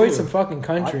enjoy some fucking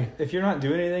country. If you're not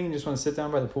doing anything, you just want to sit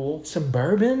down by the pool. Some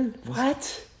bourbon?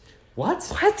 What?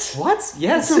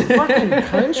 Yes. Some fucking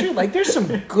country? Like there's some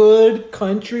good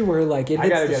country where like it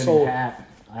hits the soul.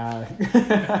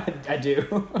 I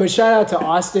do. But shout out to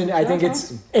Austin. I think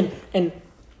it's awesome. and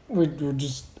we're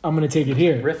just I'm gonna take it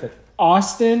here. Riff it.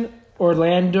 Austin,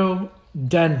 Orlando,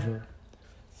 Denver.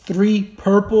 3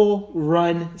 purple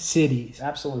run cities.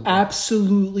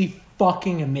 Absolutely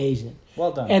fucking amazing.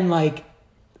 Well done. And like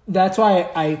that's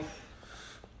why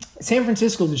San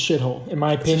Francisco's a shithole, in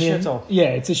my opinion. It's a shithole. Yeah,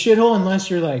 it's a shithole unless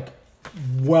you're like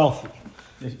wealthy.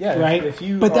 Yeah, right? If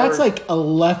you that's like a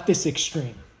leftist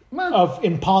extreme.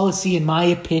 in policy, in my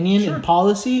opinion, Sure. in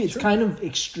policy, it's Sure. kind of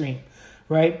extreme,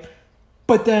 right?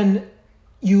 But then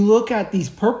you look at these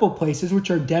purple places, which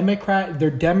are they're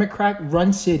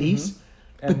Democrat-run cities,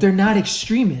 but And- they're not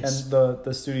extremists. And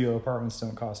the studio apartments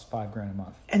don't cost $5,000 a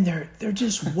month. And they're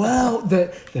just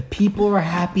the people are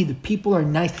happy, the people are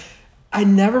nice. I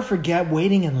never forget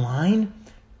waiting in line.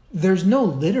 There's no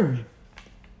littering.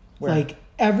 Where? Like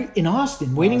in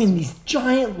Austin, waiting in these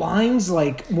giant lines,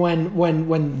 like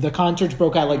when the concerts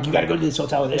broke out, like you got to go to this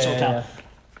hotel or this hotel. Yeah.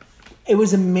 It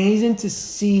was amazing to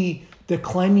see the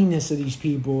cleanliness of these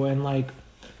people and like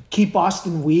keep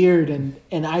Austin weird, and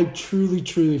I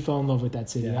truly fell in love with that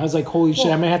city. Yeah. I was like, holy shit,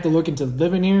 I may have to look into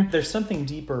living here. There's something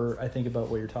deeper, I think, about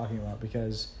what you're talking about,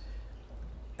 because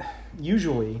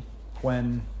usually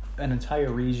when an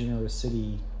entire region or a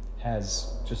city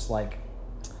has just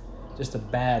a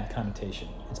bad connotation,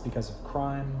 it's because of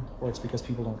crime or it's because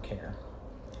people don't care.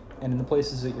 And in the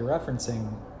places that you're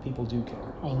referencing, people do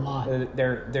care. A lot.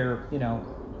 They're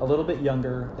a little bit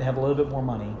younger. They have a little bit more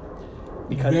money.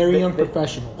 Because Very they-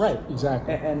 unprofessional. Right.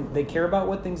 Exactly. And they care about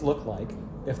what things look like.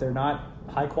 If they're not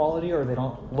high quality or they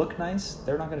don't look nice,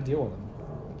 they're not going to deal with them.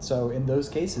 So in those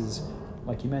cases,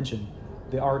 like you mentioned,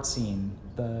 the art scene,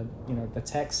 the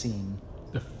tech scene,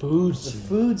 The food the scene.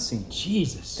 food scene,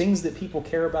 Jesus. things that people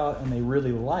care about and they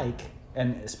really like,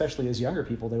 and especially as younger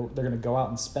people, they're going to go out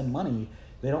and spend money.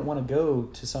 They don't want to go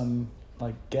to some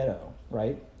like ghetto,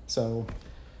 right? So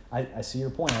I see your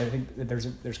point. I think that there's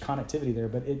connectivity there,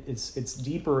 but it's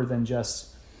deeper than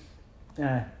just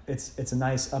it's a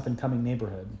nice up and coming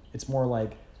neighborhood. It's more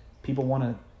like people want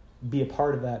to be a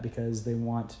part of that because they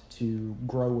want to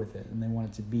grow with it and they want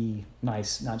it to be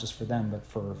nice, not just for them, but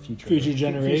for future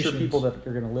generations. future people that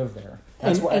are going to live there.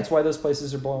 And- That's why those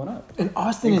places are blowing up. And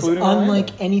Austin is Including Orlando.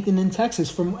 unlike anything in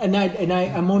Texas.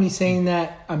 I'm only saying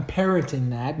that, I'm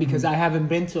parroting that because I haven't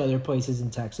been to other places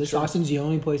in Texas. Sure. Austin's the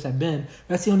only place I've been.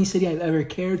 That's the only city I've ever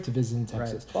cared to visit in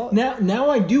Texas. Right. Well- Now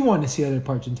I do want to see other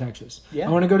parts in Texas. Yeah.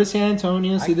 I want to go to San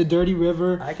Antonio, see the Dirty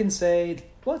River, I can say,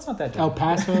 well, it's not that El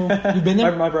different. Paso. You've been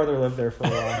there? My brother lived there for a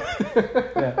while.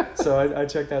 Yeah, so I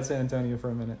checked out San Antonio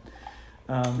for a minute.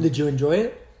 Did you enjoy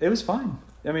it? It was fine.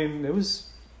 I mean, it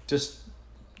was just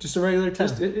Just a regular time.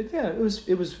 it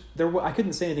was there. I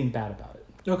couldn't say anything bad about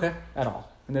it Okay. at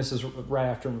all. And this is right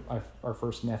after our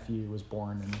first nephew was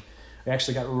born, and we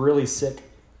actually got really sick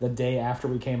the day after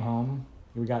we came home.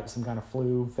 We got some kind of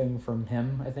flu thing from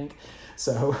him, I think.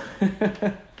 So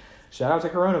shout out to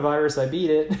coronavirus. I beat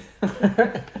it.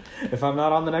 If I'm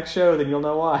not on the next show, then you'll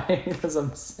know why, because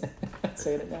I'm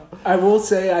saying it now. I will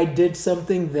say I did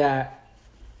something that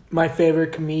my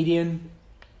favorite comedian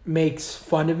makes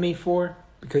fun of me for,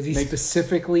 because he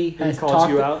specifically has called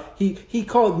talked, you out? He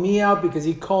called me out because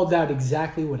he called out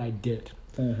exactly what I did.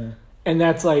 Mm-hmm. And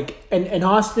that's like, and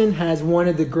Austin has one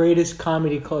of the greatest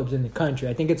comedy clubs in the country.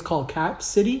 I think it's called Cap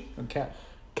City.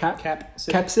 Cap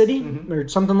City Mhm. or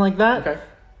something like that. Okay.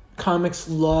 Comics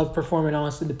love performing in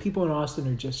Austin. The people in Austin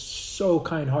are just so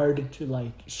kind-hearted to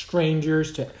like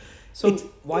strangers. So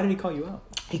why did he call you out?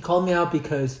 He called me out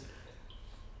because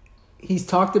he's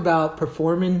talked about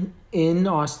performing in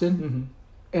Austin. Mm-hmm.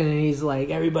 And then he's like,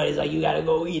 everybody's like, you gotta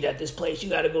go eat at this place, you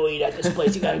gotta go eat at this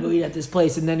place, you gotta go eat at this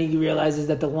place. And then he realizes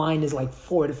that the line is like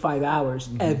 4 to 5 hours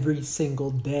every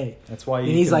single day. That's why. And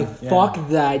he's like, fuck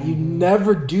that, you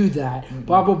never do that,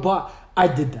 blah, blah, blah. I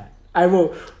did that. I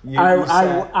wrote, You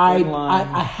sat in line.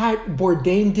 I had,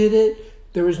 Bourdain did it.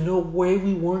 There was no way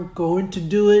we weren't going to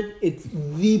do it. It's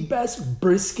the best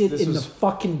brisket This in the was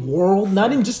fucking world,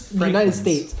 not in just the United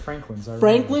States. Franklin's. I remember.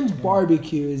 Franklin's Yeah.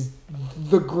 barbecue is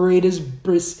the greatest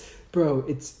bro.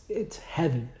 It's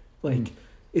heaven. Like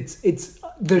it's Would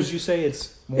there's you say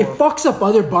it's more? it fucks up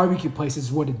other barbecue places.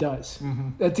 Is what it does. Mm-hmm.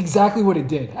 That's exactly what it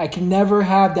did. I can never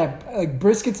have that like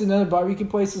briskets in other barbecue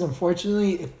places.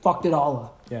 Unfortunately, it fucked it all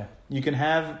up. Yeah, you can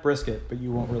have brisket, but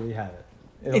you won't really have it.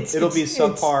 It's- It'll be it's-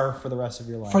 subpar for the rest of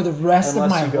your life. For the rest of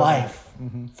Unless my you go life.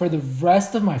 Mm-hmm. For the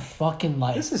rest of my fucking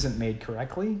life. This isn't made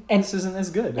correctly. And- this isn't as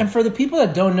good. And for the people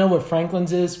that don't know what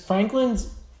Franklin's is, Franklin's,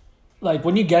 like,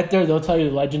 when you get there, they'll tell you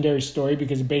the legendary story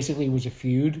because it basically was a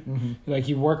feud. Mm-hmm. Like,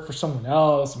 he worked for someone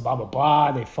else, and blah, blah,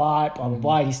 blah. They fought, blah, blah,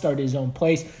 blah. He started his own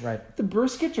place. Right. The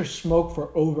briskets are smoked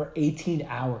for over 18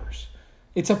 hours.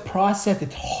 It's a process.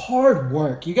 It's hard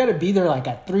work. You got to be there, like,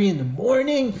 at 3 in the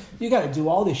morning. You got to do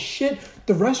all this shit.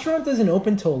 The restaurant doesn't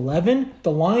open till 11.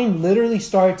 The line literally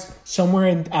starts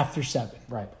somewhere after 7.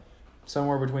 Right.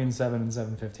 Somewhere between 7 and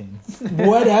 7:15.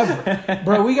 Whatever.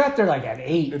 Bro, we got there, like, at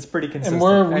 8. It's pretty consistent.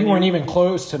 And we weren't even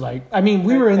close to like. I mean,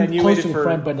 we were in you close waited to the for,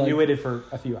 front, but like, you waited for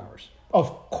a few hours.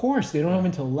 of course, they don't have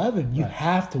until 11. You Right.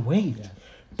 have to wait. Yeah.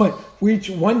 But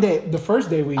the first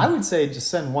day we... I would say just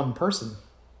send one person.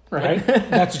 Right?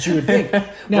 That's what you would think.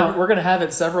 Now we're going to have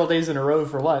it several days in a row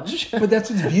for lunch. But that's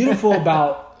what's beautiful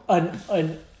about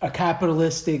a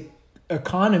capitalistic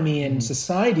economy and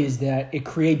society is that it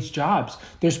creates jobs.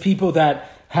 There's people that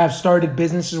have started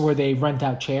businesses where they rent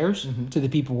out chairs to the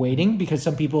people waiting because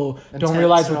some people don't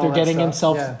realize what they're getting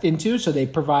themselves into, so they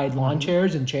provide lawn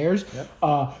chairs and chairs.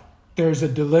 Yep.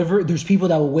 There's people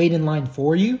that will wait in line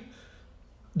for you.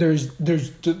 There's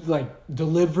like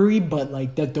delivery, but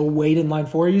like that they'll wait in line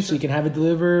for you so you can have it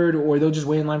delivered, or they'll just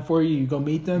wait in line for you. You go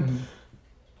meet them.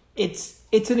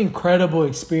 It's an incredible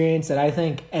experience that I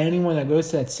think anyone that goes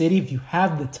to that city, if you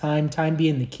have the time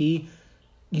being the key,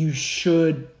 you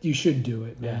should do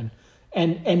it, man.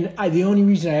 And the only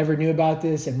reason I ever knew about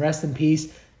this, and rest in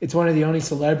peace, it's one of the only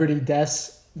celebrity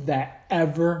deaths that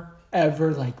ever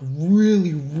like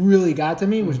really, really got to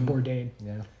me was Bourdain.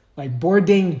 Yeah. Like,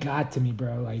 Bourdain got to me,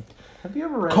 bro. Like, have you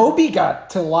ever read... Kobe got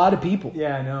to a lot of people.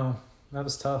 Yeah, I know. That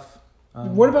was tough.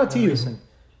 What about to you?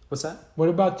 What's that? What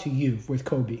about to you with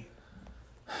Kobe?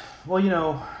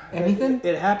 Well, anything?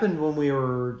 It happened when we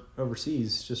were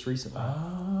overseas just recently.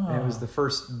 Oh. And it was the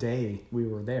first day we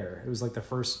were there. It was like the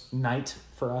first night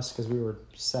for us because we were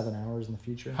 7 hours in the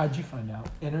future. How'd you find out?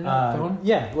 Internet, phone?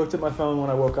 Yeah, looked at my phone when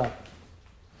I woke up.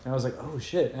 And I was like, oh,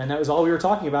 shit. And that was all we were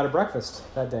talking about at breakfast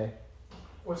that day.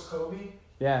 What's Kobe?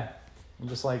 Yeah. I'm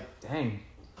just like, dang,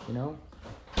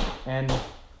 And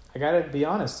I gotta be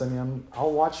honest. I mean,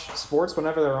 I'll watch sports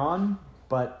whenever they're on,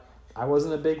 but I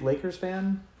wasn't a big Lakers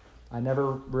fan. I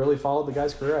never really followed the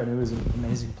guy's career. I knew he was an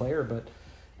amazing player, but,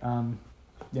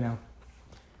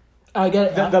 I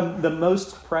get it. The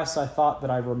most press I thought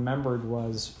that I remembered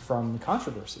was from the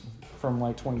controversy from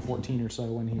like 2014 or so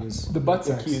when he was the butt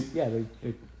sex.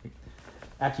 The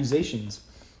accusations,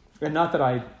 and not that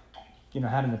I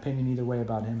had an opinion either way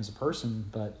about him as a person,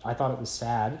 but I thought it was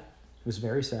sad. It was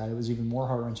very sad. It was even more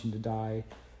heart-wrenching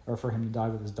for him to die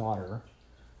with his daughter.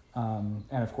 And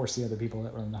of course the other people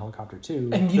that were in the helicopter too.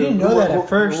 And you didn't know that at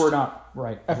first. We're not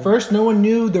right. At first, no one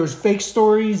knew. There was fake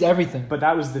stories, everything. But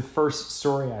that was the first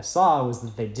story I saw, was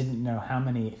that they didn't know how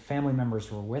many family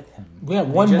members were with him. Yeah,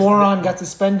 one moron got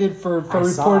suspended for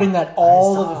reporting that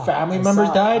all of the family members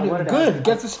died. Good,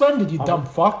 get suspended, you dumb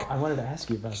fuck. I wanted to ask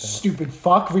you about that. Stupid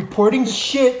fuck, reporting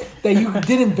shit that you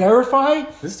didn't verify.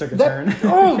 This took a turn.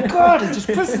 Oh God, it just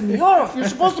pisses me off. You're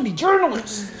supposed to be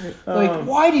journalists. Like,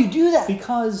 why do you do that?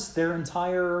 Because their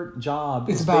entire job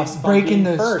is about breaking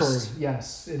the first. story.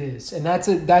 Yes, it is, and that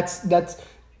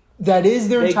is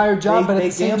their entire job. But at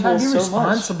the same time, you're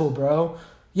responsible, bro.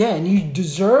 Yeah, and you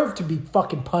deserve to be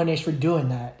fucking punished for doing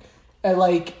that.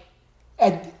 And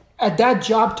at that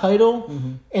job title,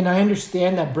 and I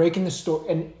understand that breaking the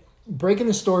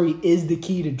story is the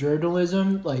key to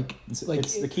journalism. It's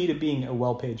the key to being a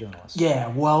well-paid journalist. Yeah,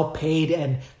 well-paid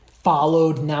and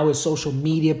followed. Now with social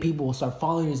media, people will start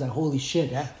following you. It's like, holy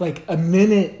shit. Yeah. Like a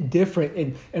minute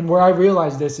different. And where I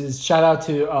realized this is, shout out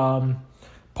to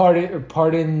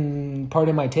Pardon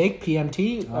My Take,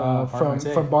 PMT,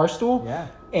 from Barstool. Yeah.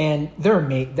 And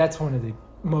that's one of the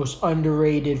most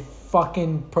underrated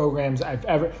fucking programs I've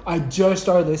ever. I just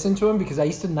started listening to them because I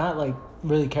used to not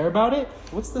really care about it.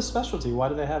 What's the specialty? Why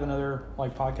do they have another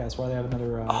podcast? Why do they have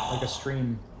another a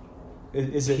stream?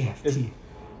 Is it PFT. is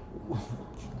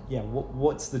yeah,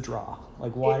 what's the draw?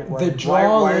 Why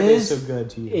are they so good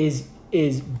to you?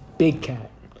 Is Big Cat.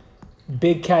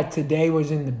 Big Cat today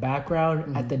was in the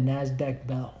background at the NASDAQ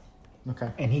bell. Okay.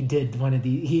 And he did one of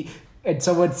and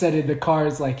someone said in the car,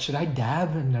 it's like, should I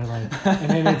dab? And they're like, and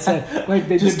then it said,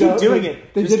 they just keep doing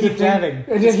it. Just keep dabbing.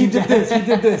 And then he did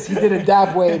this. He did a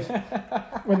dab wave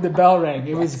when the bell rang.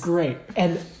 It was great.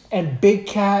 And Big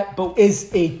Cat is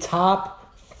a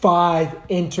top 5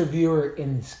 interviewer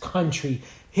in this country.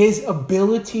 His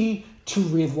ability to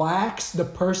relax the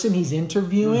person he's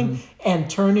interviewing and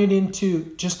turn it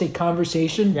into just a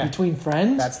conversation between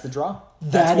friends. That's the draw.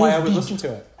 That's why I would listen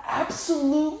to it.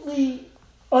 Absolutely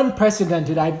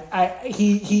unprecedented.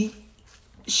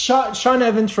 Sean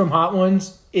Evans from Hot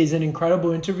Ones is an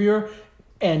incredible interviewer,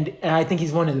 and I think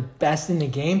he's one of the best in the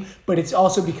game, but it's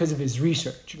also because of his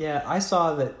research. Yeah, I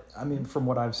saw that. I mean, from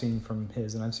what I've seen from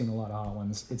his, and I've seen a lot of Hot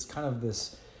Ones, it's kind of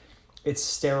this, it's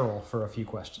sterile for a few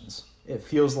questions. It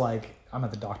feels like I'm at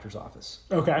the doctor's office.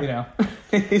 Okay.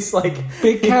 It's like...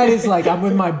 Big Cat is like, I'm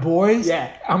with my boys.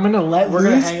 Yeah. I'm going to We're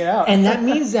going to hang it out. And that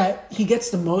means that he gets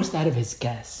the most out of his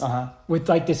guests. With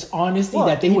this honesty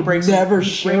that they would never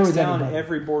share with anybody. Down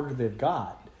every border they've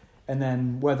got. And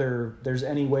then whether there's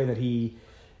any way that he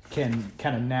can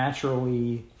kind of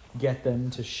naturally get them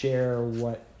to share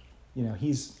what,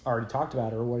 he's already talked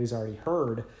about or what he's already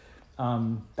heard,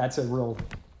 that's a real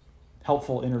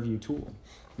helpful interview tool.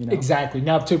 You know? Exactly.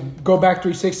 Now, to go back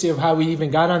 360 of how we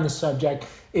even got on the subject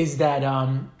is that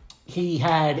he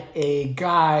had a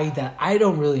guy that I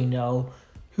don't really know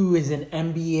who is an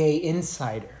NBA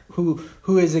insider,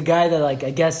 who is a guy that, like,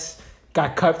 I guess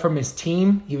got cut from his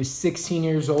team. He was 16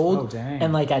 years old. Oh, dang.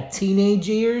 And, like, at teenage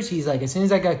years, he's like, as soon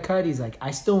as I got cut, he's like,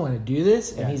 I still want to do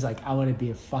this. And Yeah. he's like, I want to be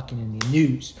a fucking in the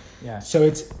news. Yeah. So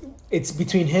it's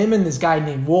between him and this guy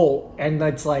named Wolt. And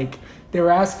it's like,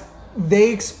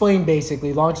 they explained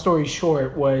basically, long story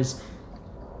short, was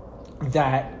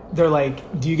that they're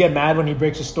like, do you get mad when he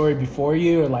breaks a story before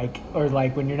you, or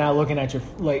like when you're not looking at your,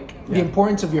 like, the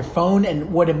importance of your phone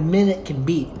and what a minute can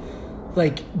be,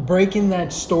 like breaking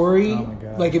that story. Oh my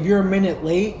God. Like if you're a minute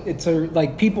late,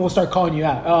 like people will start calling you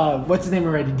out. What's his name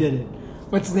already did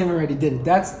it.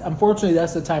 That's unfortunately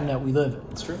that's the time that we live in.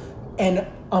 It's true. And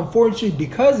unfortunately,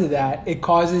 because of that, it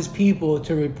causes people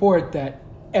to report that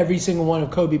every single one of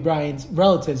Kobe Bryant's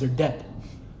relatives are dead.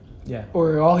 Yeah.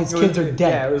 Or all his kids are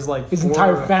dead. Yeah, it was like his 4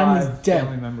 entire or family's 5 dead.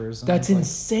 family members. That's like,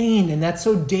 insane, and that's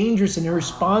so dangerous and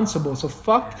irresponsible. So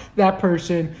fuck that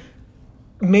person.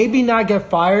 Maybe not get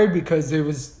fired because it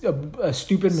was a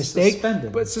stupid mistake.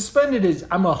 Suspended. But suspended is,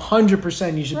 I'm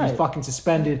 100% you should be Right. fucking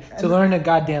suspended to learn a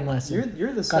goddamn lesson.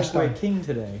 You're the Gosh darn. segue king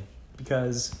today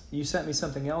because you sent me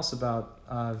something else about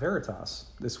Veritas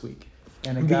this week,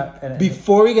 and it got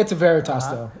Before we get to Veritas,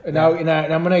 Uh-huh. though,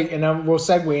 Yeah. we'll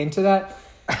segue into that.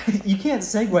 you can't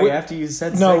segue after you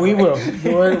said. No, segue. we will.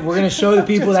 We're going to show the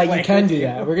people Just that you playing can with do you.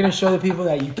 that. We're going to show the people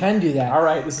that you can do that. All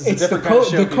right, this is It's a different kind of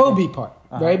show. the people. Kobe part,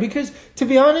 right? Because to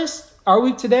be honest, our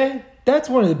week today, that's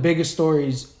one of the biggest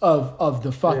stories of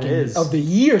the fucking is. of the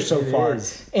year so It far.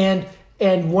 is. And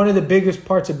one of the biggest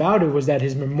parts about it was that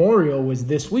his memorial was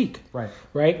this week.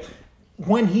 Right?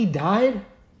 When he died,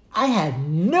 I had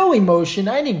no emotion.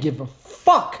 I didn't give a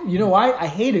fuck. You know why? I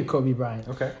hated Kobe Bryant.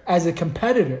 Okay. As a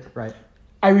competitor. Right.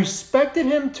 I respected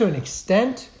him to an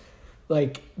extent,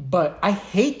 but I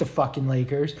hate the fucking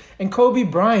Lakers. And Kobe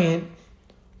Bryant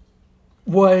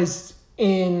was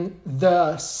in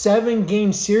the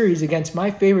 7-game series against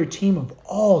my favorite team of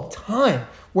all time,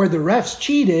 where the refs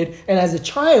cheated. And as a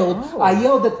child, I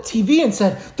yelled at the TV and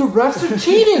said, the refs are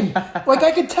cheating. Like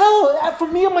I could tell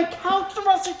from me on my couch, the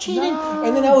refs are cheating. No.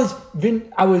 And then I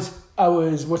was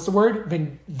what's the word?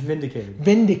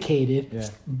 Vindicated Yeah.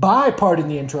 by, pardon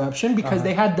the interruption, because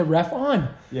they had the ref on.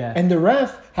 Yeah. And the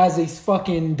ref has a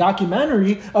fucking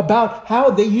documentary about how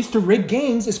they used to rig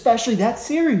games, especially that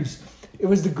series. It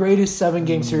was the greatest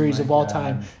 7-game series of all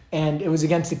time. And it was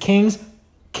against the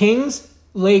Kings.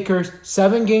 Lakers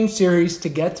 7-game series to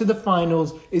get to the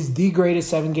finals is the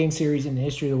greatest 7-game series in the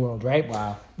history of the world, right?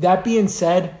 Wow. That being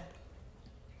said,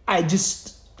 I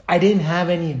didn't have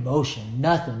any emotion,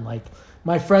 nothing. Like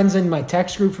my friends in my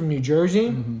text group from New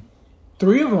Jersey,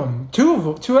 3 of them,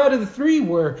 2 out of the 3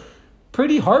 were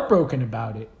pretty heartbroken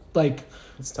about it. Like,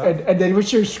 It's tough. and then we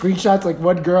share screenshots. Like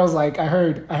one girl's like, I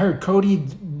heard Cody.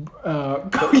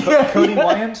 Cody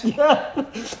Bryant? Yeah.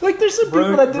 Like there's some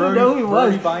people that didn't know who he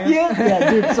was. Brody Bryant?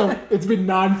 Yeah, dude. So it's been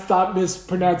nonstop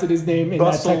mispronouncing his name in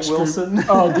Bustle that text Wilson. group.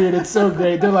 Oh, dude, it's so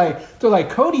great. They're like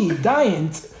Cody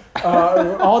Bryant,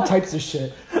 all types of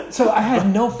shit. So I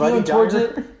had no feeling towards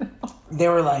it.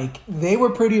 They were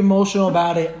pretty emotional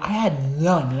about it. I had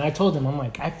none, and I told them, I'm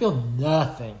like, I feel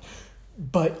nothing.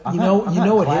 But I'm you not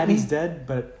know what glad hit me? he's dead,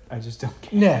 but I just don't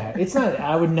care. Nah, it's not.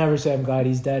 I would never say I'm glad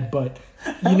he's dead, but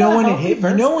you know when it hit.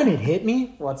 You know when it hit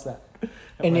me. What's that?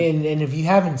 And if you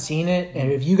haven't seen it,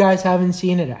 and if you guys haven't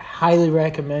seen it, I highly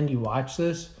recommend you watch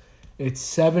this. It's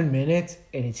 7 minutes,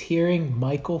 and it's hearing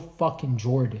Michael fucking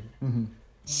Jordan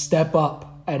step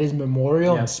up at his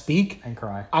memorial and speak And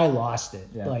cry. I lost it.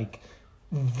 Yeah. Like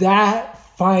that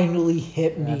finally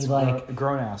hit me. That's like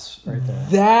grown ass right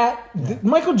there.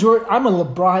 Michael Jordan. I'm a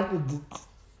LeBron.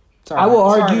 Sorry, I will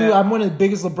man. argue Sorry, man. I'm one of the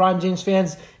biggest LeBron James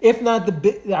fans, if not the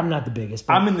big. I'm not the biggest.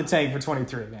 But I'm in the tank for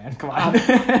 23, man. Come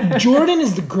on. Jordan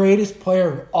is the greatest player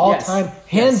of all Yes. time,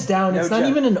 hands Yes. down. No It's not joke.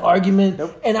 even an argument.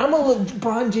 Nope. And I'm a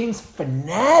LeBron James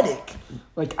fanatic.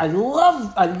 Like I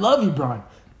love you, Bron.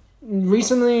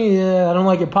 Recently, I don't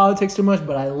like your politics too much,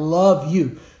 but I love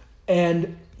you.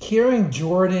 And hearing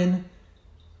Jordan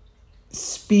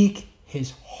speak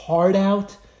his heart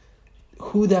out,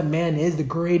 who that man is, the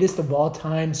greatest of all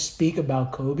time, speak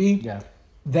about Kobe, Yeah.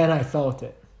 then I felt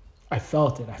it. I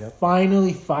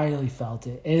finally felt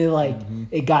it. And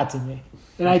it got to me.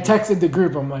 And I texted the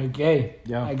group. I'm like, hey,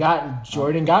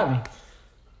 Jordan got me.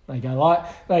 Like a lot.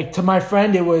 Like to my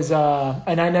friend, it was,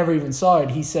 and I never even saw it.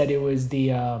 He said it was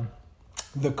the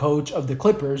coach of the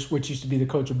Clippers, which used to be the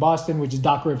coach of Boston, which is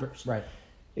Doc Rivers. Right.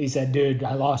 He said, dude,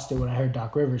 I lost it when I heard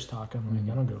Doc Rivers talk. I'm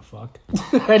like, I don't give a fuck.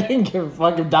 I didn't give a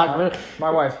fuck if Doc Rivers... My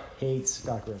wife hates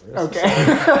Doc Rivers. Okay.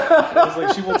 I was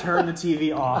like, she will turn the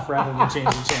TV off rather than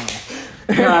change the channel.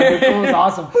 God, it was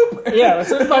awesome. Yeah,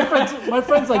 so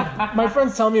my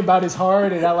friends tell me about his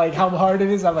heart and how hard it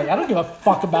is. I'm like, I don't give a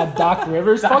fuck about Doc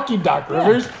Rivers. Fuck you, Doc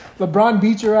Rivers. LeBron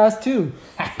beat your ass too.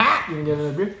 You gonna get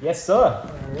another beer? Yes, sir.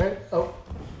 All right. Oh.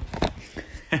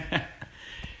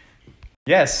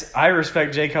 Yes, I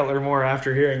respect Jay Cutler more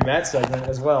after hearing that segment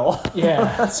as well.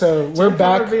 Yeah, so we're Jay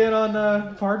back. Cutler being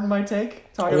on Pardon My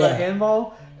Take, talking about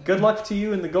handball. Good luck to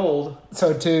you in the gold.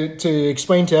 So to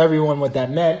explain to everyone what that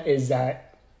meant is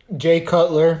that Jay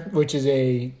Cutler, which is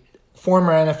a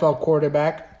former NFL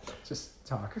quarterback. Just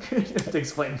talk. You have to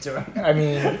explain it to him. I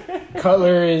mean,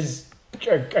 Cutler is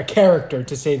a character,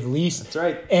 to say the least. That's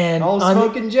right. And all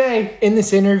smoking Jay. In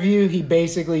this interview, he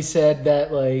basically said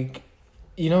that, like,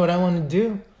 you know what I want to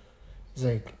do? He's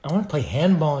like, I want to play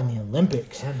handball in the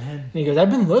Olympics. Yeah, man. And he goes, I've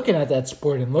been looking at that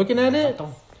sport and looking at it.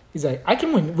 He's like, I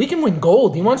can win. We can win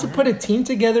gold. He wants to put a team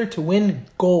together to win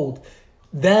gold.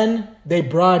 Then they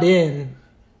brought in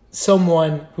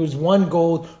someone who's won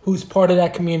gold, who's part of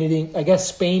that community. I guess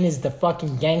Spain is the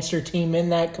fucking gangster team in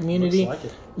that community.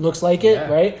 Looks like it,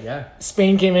 right? Yeah.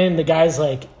 Spain came in. The guy's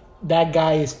like, that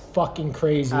guy is fucking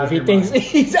crazy. If he thinks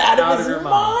he's out of his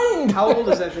mind. How old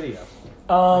is that video?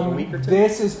 A week or two?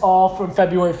 This is all from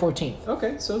February 14th.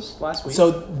 Okay, so it's last week.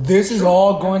 So this is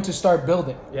all going to start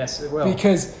building. Yes, it will.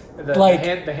 Because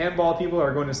the handball people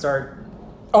are going to start.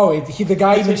 Oh, the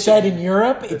guy even said in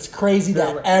Europe, it's crazy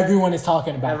that everyone is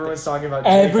talking about Everyone's this. talking about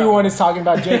Everyone is talking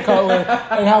about Jay Cutler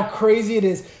and how crazy it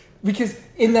is. Because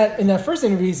in that first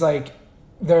interview, he's like,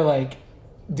 they're like,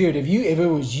 dude, if it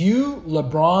was you,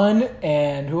 LeBron,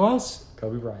 and who else?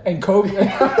 Kobe Bryant. And Kobe.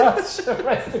 Rest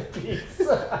in peace.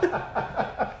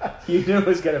 You knew it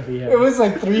was going to be him. It was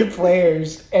like 3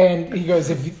 players. And he goes,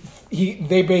 they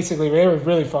were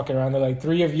really fucking around. They're like,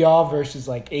 3 of y'all versus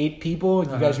like 8 people.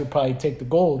 You guys would probably take the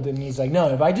gold. And he's like, no,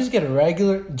 if I just get a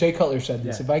regular, Jay Cutler said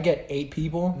this, if I get 8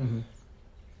 people,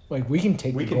 like we can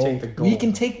take the gold. Take the gold. We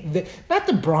can take not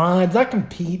the bronze, not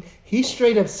compete. He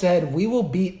straight up said, we will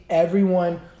beat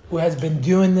everyone who has been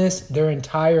doing this their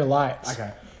entire lives.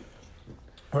 Okay.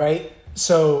 Right?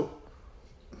 So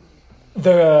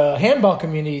the handball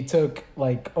community took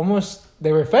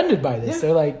they were offended by this. Yeah.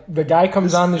 They're like, the guy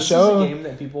comes on the show. This is a game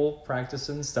that people practice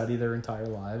and study their entire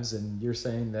lives, and you're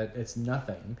saying that it's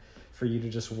nothing for you to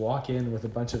just walk in with a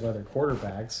bunch of other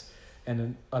quarterbacks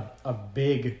and a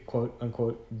big, quote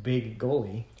unquote, big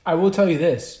goalie. I will tell you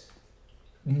this.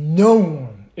 No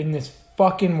one in this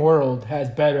fucking world has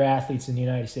better athletes in the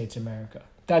United States of America.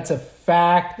 That's a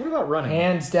fact. What about running?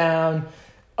 Hands down.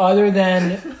 Other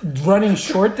than running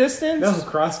short distance? No,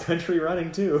 cross-country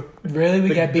running, too. Really? We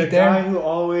got beat there? The guy who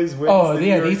always wins the New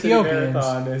York City Ethiopians.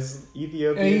 Marathon is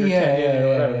Ethiopian or Kenyan or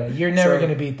whatever. Yeah. You're never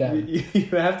going to beat that. You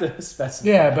have to specify.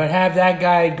 Yeah, but have that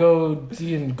guy go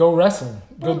wrestle.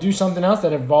 Go do something else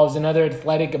that involves another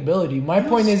athletic ability. My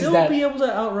point is that... You'll still be able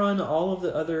to outrun all of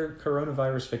the other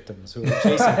coronavirus victims who are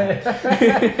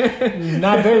chasing you.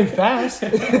 Not very fast.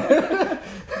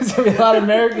 There's going to be a lot of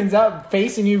Americans out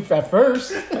facing you at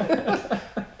first.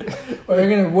 Or they're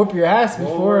going to whoop your ass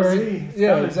before... Coming.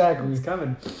 Exactly. It's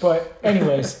coming. But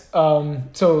anyways,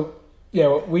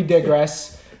 we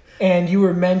digress. And you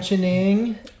were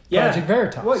mentioning... Project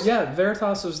Veritas. Well,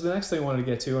 Veritas was the next thing I wanted to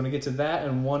get to. I want to get to that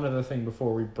and one other thing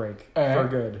before we break for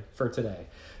good for today.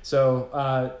 So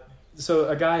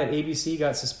a guy at ABC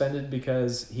got suspended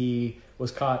because he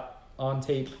was caught on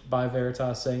tape by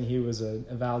Veritas saying he was an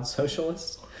avowed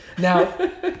socialist. Now,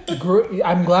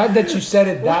 I'm glad that you said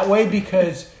it that way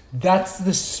because that's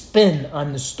the spin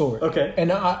on the story. Okay. And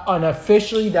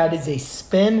unofficially, that is a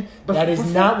spin. That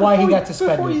is not why he got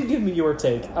suspended. Before you give me your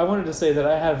take, I wanted to say that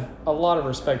I have a lot of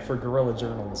respect for guerrilla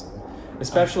journalism,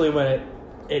 especially when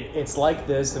it's like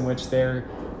this, in which they're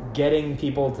getting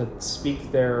people to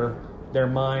speak their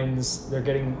minds. They're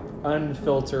getting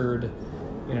unfiltered,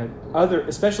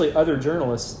 especially other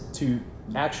journalists to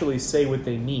actually say what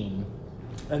they mean,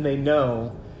 and they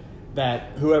know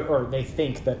that they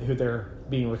think that who they're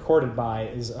being recorded by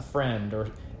is a friend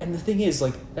and the thing is,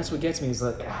 like, that's what gets me is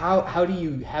like how do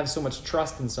you have so much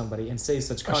trust in somebody and say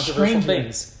such controversial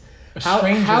things? How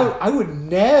I would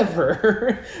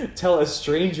never tell a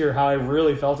stranger how I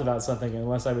really felt about something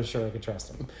unless I was sure I could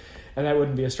trust them. And that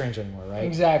wouldn't be a stranger anymore, right?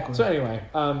 Exactly. So anyway,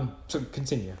 so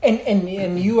continue.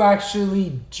 And you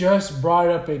actually just brought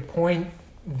up a point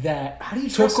that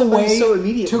took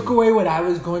away what I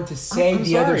was going to say.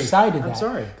 Other side of that. I'm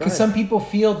sorry. Because some people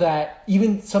feel that,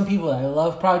 even some people that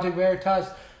love Project Veritas,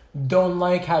 don't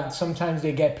like how sometimes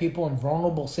they get people in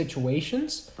vulnerable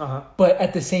situations. Uh-huh. But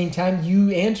at the same time,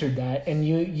 you answered that, and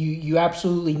you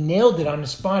absolutely nailed it on the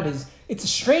spot. It's a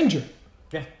stranger.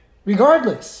 Yeah.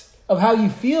 Regardless of how you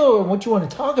feel or what you want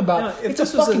to talk about, Now, it's a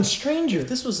fucking stranger. If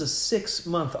this was a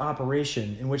 6-month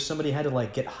operation in which somebody had to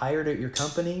like get hired at your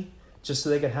company just so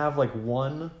they could have like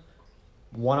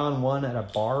one-on-one at a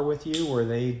bar with you where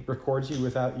they record you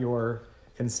without your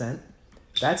consent,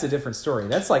 that's a different story.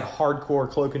 That's like hardcore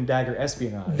cloak and dagger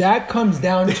espionage. That comes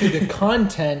down to the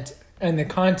content and the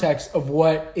context of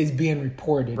what is being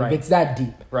reported. Right. If it's that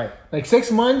deep. Right. Like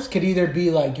 6 months could either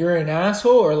be like you're an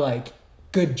asshole or like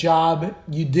good job.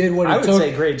 You did what it took. I would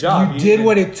say great job. You did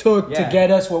what it took to Yeah.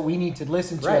 get us what we need to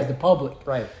listen to as the public.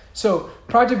 Right. So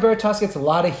Project Veritas gets a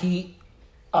lot of heat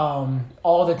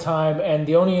all the time, and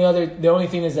the only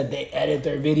thing is that they edit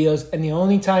their videos, and the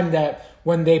only time that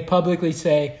when they publicly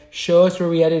say, show us where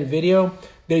we edited a video,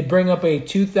 they bring up a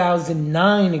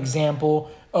 2009 example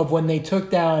of when they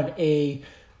took down a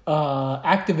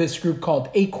activist group called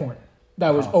Acorn that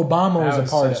was Obama was a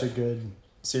part of. Such a good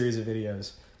series of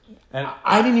videos. And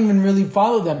I didn't even really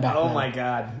follow them back then. oh my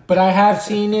God. But I have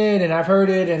seen it and I've heard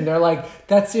it, and they're like,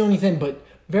 that's the only thing. But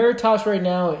Veritas right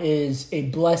now is a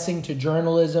blessing to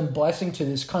journalism, blessing to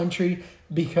this country,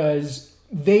 because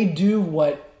they do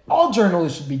what all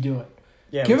journalists should be doing.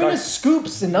 Yeah, Giving us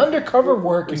scoops and undercover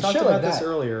work we and talked shit about like this that.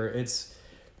 earlier. It's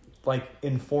like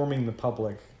informing the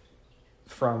public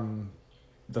from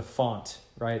the font,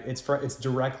 right? It's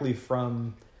directly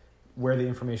from where the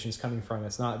information is coming from.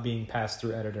 It's not being passed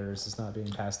through editors. It's not being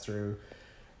passed through,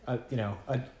 a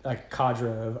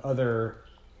cadre of other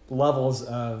levels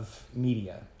of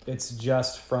media. It's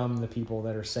just from the people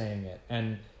that are saying it.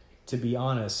 And to be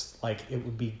honest, like, it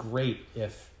would be great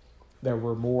if there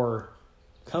were more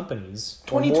companies.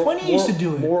 2020 used to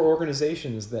do it. More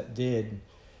organizations that did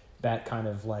that kind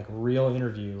of like real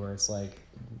interview where it's like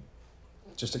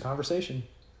just a conversation.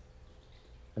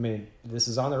 I mean, this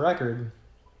is on the record,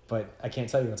 but I can't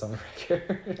tell you what's on the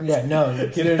record. Yeah, no.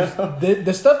 You know?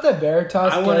 The stuff that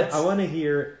Veritas gets... I want to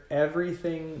hear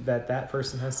everything that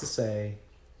person has to say,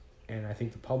 and I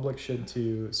think the public should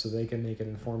too, so they can make an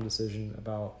informed decision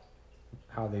about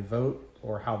how they vote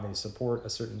or how they support a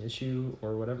certain issue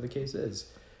or whatever the case is.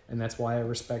 And that's why I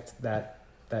respect that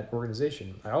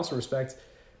organization. I also respect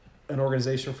an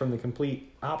organization from the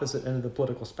complete opposite end of the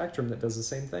political spectrum that does the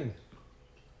same thing.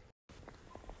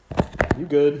 You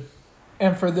good?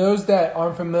 And for those that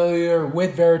aren't familiar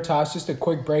with Veritas, just a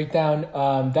quick breakdown.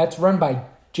 That's run by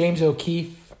James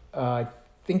O'Keefe. I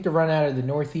think they're run out of the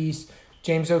Northeast.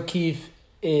 James O'Keefe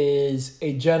is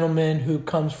a gentleman who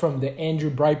comes from the Andrew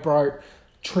Breitbart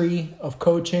tree of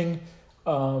coaching.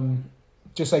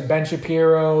 Just like Ben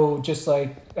Shapiro, his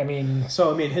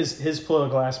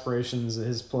political aspirations,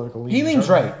 his political leanings, he leans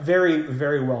are right. Very,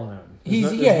 very well known. He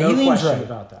no leans question right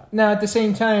about that. Now, at the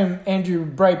same time, Andrew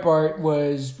Breitbart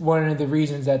was one of the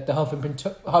reasons that the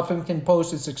Huffington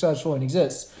Post is successful and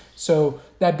exists. So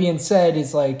that being said,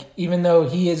 it's like, even though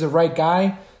he is a right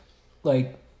guy,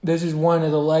 like, this is one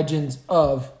of the legends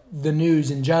of the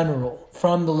news in general,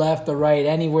 from the left, the right,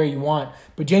 anywhere you want.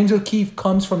 But James O'Keefe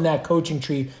comes from that coaching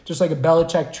tree, just like a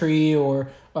Belichick tree, or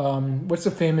what's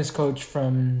the famous coach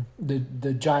from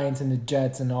the Giants and the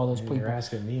Jets and all those people? You're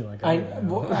asking me like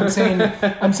I'm saying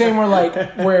we're like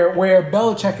where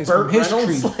Belichick is Burt from his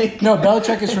Reynolds, tree. like... No,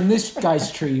 Belichick is from this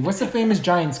guy's tree. What's the famous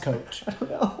Giants coach? I don't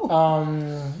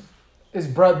know. His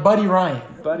Buddy Ryan.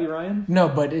 Buddy Ryan? No,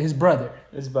 but his brother.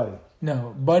 His buddy.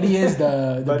 No, Buddy is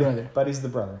the brother. Buddy's the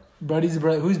brother. Buddy's the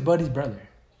brother. Who's Buddy's brother?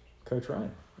 Coach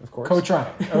Ryan, of course. Coach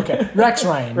Ryan. Okay. Rex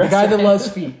Ryan, the guy that loves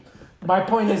feet. My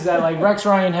point is that like Rex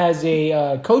Ryan has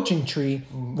a coaching tree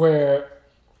where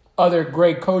other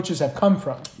great coaches have come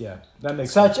from. Yeah, that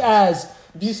makes such sense. as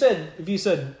if you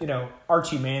said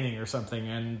Archie Manning or something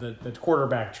and the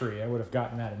quarterback tree, I would have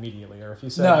gotten that immediately. Or if you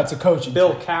said no, it's a coaching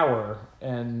Bill tree. Cower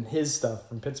and his stuff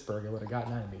from Pittsburgh, I would have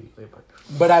gotten that immediately.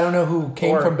 But I don't know who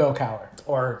came from Bill Cower.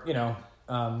 Or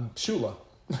Shula.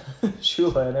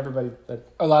 Shula and everybody that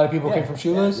a lot of people came from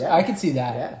Shula's. Yeah. I could see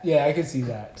that. Yeah, I could see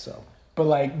that. So, but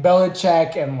like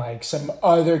Belichick and like some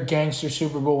other gangster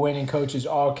Super Bowl winning coaches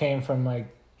all came from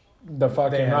like the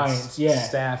fucking Ryans. Yeah,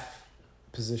 staff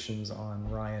positions on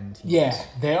Ryan teams. Yeah,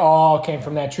 they all came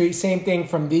from that tree. Same thing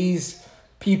from these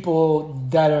people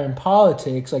that are in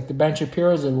politics, like the Ben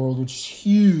Shapiro's of the world, which is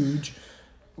huge.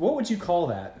 What would you call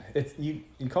that? You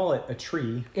call it a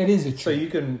tree. It is a tree. So you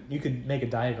could make a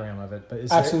diagram of it, but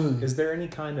is there any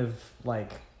kind of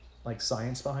like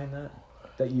science behind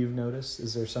that you've noticed?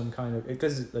 Is there some kind of,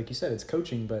 because like you said, it's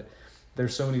coaching, but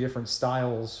there's so many different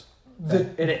styles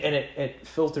and it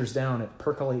filters down, it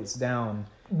percolates down,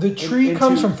 The tree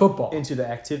comes from football. Into the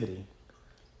activity.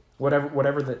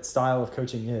 Whatever that style of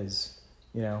coaching is,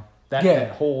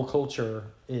 that whole culture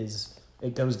is,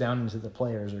 it goes down into the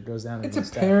players, or it goes down into the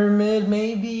staff. It's a pyramid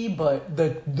maybe, but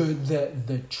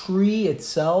the tree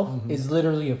itself is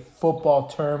literally a football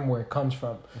term where it comes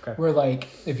from. Okay. Where like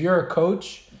if you're a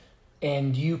coach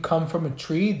and you come from a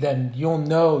tree, then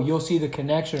you'll see the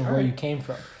connection where you came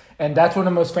from. And that's one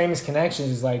of the most famous connections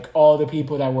is like all the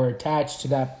people that were attached to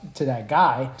that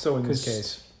guy. So in this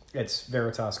case, it's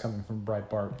Veritas coming from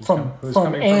Breitbart. Who's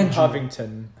coming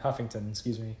from Huffington,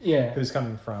 excuse me. Yeah. Who's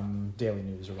coming from Daily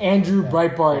News. Or Andrew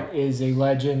Breitbart is a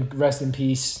legend. Rest in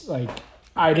peace. Like,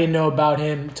 I didn't know about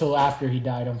him till after he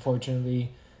died,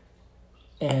 unfortunately.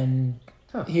 And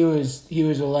he was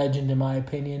a legend in my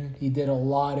opinion. He did a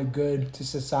lot of good to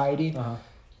society.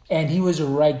 And he was a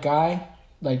right guy.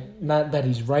 Like, not that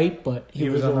he's right, but he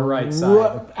was on the right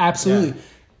side. Absolutely.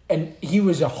 Yeah. And he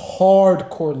was a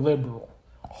hardcore liberal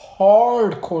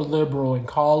in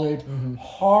college,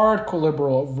 hardcore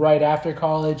liberal right after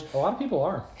college. A lot of people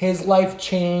are. His life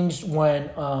changed when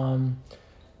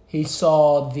he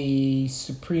saw the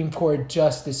Supreme Court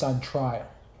justice on trial.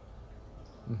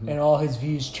 And all his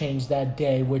views changed that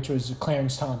day, which was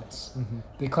Clarence Thomas.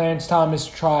 The Clarence Thomas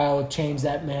trial changed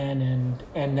that man,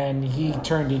 and then he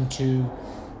turned into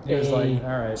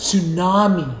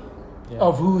tsunami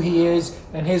of who he is,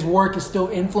 and his work is still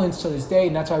influenced to this day,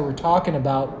 and that's why we're talking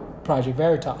about Project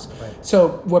Veritas. Right.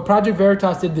 So what Project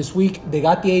Veritas did this week, they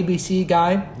got the ABC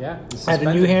guy at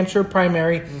the New Hampshire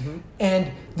primary, and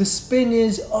the spin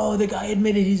is, the guy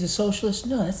admitted he's a socialist.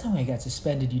 No, that's not why he got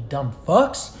suspended, you dumb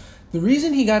fucks. The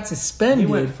reason he got suspended...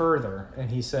 He went further,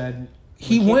 and he said...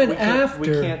 We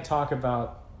can't talk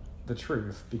about the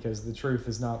truth, because the truth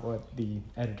is not what the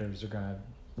editors are going to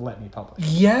let me publish.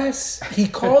 Yes, he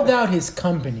called out his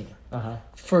company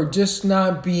for just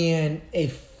not being a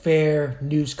fair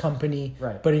news company,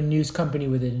 but a news company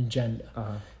with an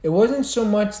agenda. It wasn't so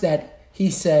much that he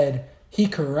said... He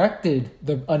corrected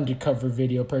the undercover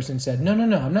video person and said, no,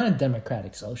 I'm not a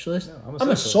democratic socialist. No, I'm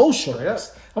a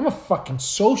socialist. I'm a fucking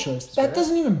socialist. That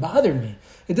doesn't even bother me.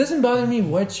 It doesn't bother me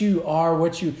what you are,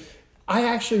 I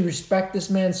actually respect this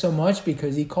man so much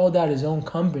because he called out his own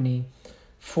company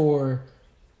for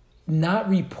not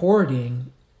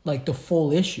reporting like the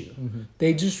full issue.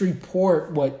 They just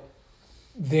report what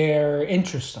their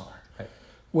interests are,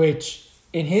 which...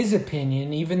 In his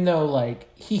opinion, even though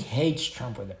like he hates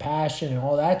Trump with a passion and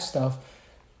all that stuff,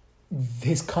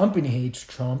 his company hates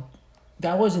Trump.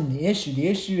 That wasn't the issue. The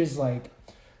issue is like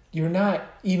you're not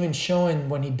even showing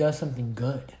when he does something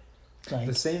good. Like,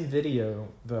 the same video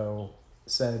though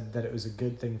said that it was a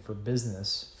good thing for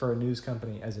business, for a news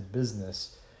company as a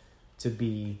business, to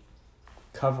be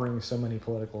covering so many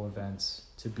political events,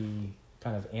 to be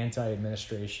kind of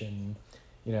anti-administration,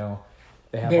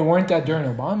 They weren't that during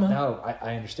Obama. No,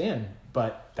 I understand,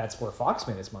 but that's where Fox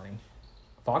made its money.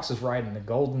 Fox was riding the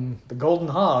golden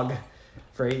hog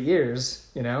for 8 years,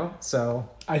 So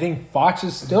I think Fox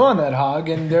is still on that hog,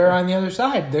 and they're on the other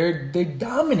side. They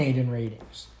dominate in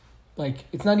ratings. Like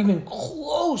it's not even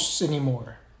close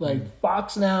anymore. Like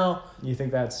Fox now. You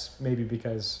think that's maybe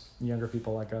because younger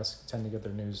people like us tend to get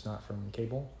their news not from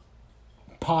cable?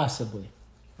 Possibly.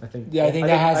 I think. Yeah, I think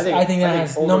that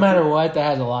has. No matter what, that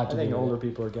has a lot to do. I think older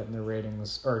people are getting their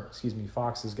ratings,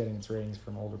 Fox is getting its ratings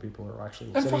from older people who are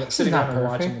actually Fox sitting down and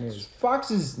watching the news. Fox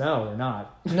is no, they're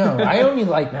not. No, I only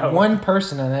like one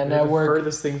person on that network. The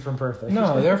furthest thing from perfect.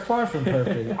 No, they're far from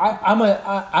perfect.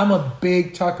 I'm a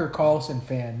big Tucker Carlson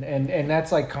fan, and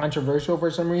that's like controversial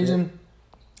for some reason.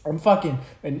 Yeah. I'm fucking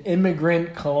an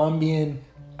immigrant Colombian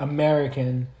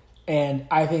American, and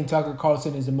I think Tucker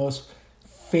Carlson is the most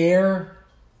fair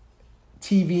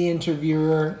TV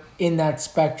interviewer in that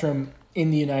spectrum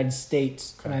in the United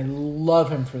States. And I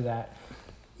love him for that.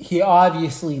 He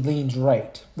obviously leans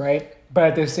right? But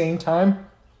at the same time,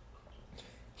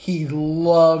 he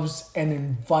loves and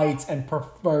invites and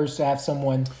prefers to have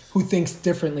someone who thinks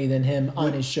differently than him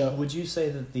on his show. Would you say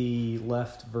that the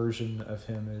left version of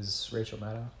him is Rachel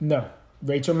Maddow? No.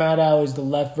 Rachel Maddow is the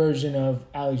left version of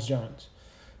Alex Jones.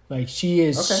 Like, she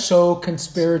is so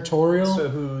conspiratorial. So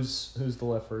who's the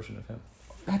left version of him?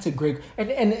 That's a great... And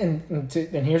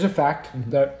here's a fact,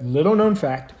 that little-known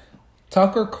fact.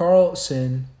 Tucker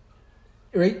Carlson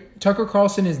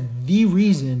is the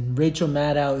reason Rachel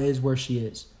Maddow is where she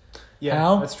is. Yeah,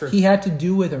 How? That's true. He had to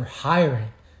do with her hiring.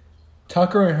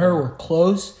 Tucker and her were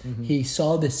close. He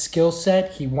saw the skill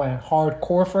set. He went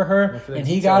hardcore for her, and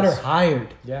he got her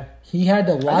hired. Yeah. He had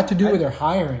a lot to do with her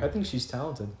hiring. I think she's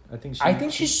talented. I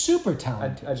think she's super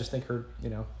talented. I just think her,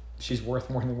 she's worth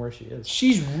more than where she is.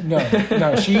 She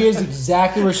is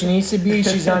exactly where she needs to be.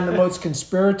 She's on the most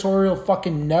conspiratorial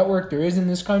fucking network there is in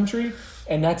this country,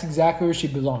 and that's exactly where she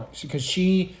belongs because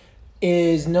she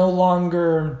is no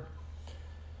longer.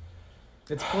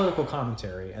 It's political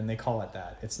commentary, and they call it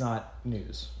that. It's not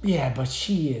news. Yeah, but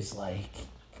she is like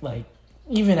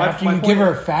even after you give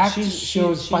her facts,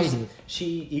 she'll fight it.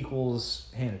 She equals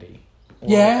Hannity.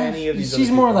 Yeah, any of these she's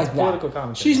other more people. like It's that. political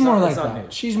commentary. She's It's more not- like it's not that.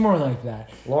 news. She's more like that.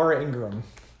 Laura Ingraham.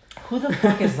 Who the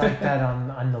fuck is like that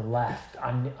on the left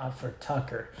for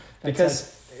Tucker? That's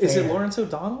Because like is it fair. Lawrence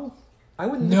O'Donnell? I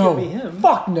wouldn't No, think it'd be him.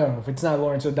 fuck no. If it's not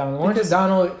Lawrence O'Donnell,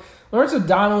 Lawrence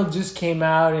O'Donnell just came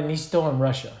out and he's still in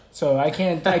Russia, so I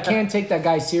can't take that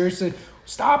guy seriously.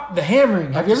 Stop the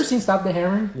hammering. Have you ever seen Stop the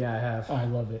Hammering? Yeah, I have. Oh, I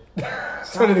love it.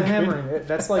 Stop the hammering.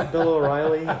 That's like Bill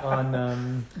O'Reilly on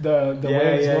the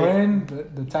way he's going,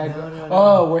 the type. No.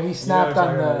 Oh, where he snapped You know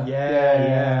on what I'm talking the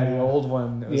about. the old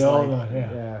one. It was The old like- one,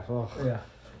 yeah. Yeah. Oh, yeah.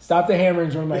 Stop the Hammering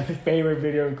is one of my favorite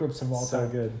video clips of all so time.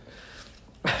 good.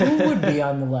 Who would be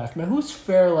on the left, man? Who's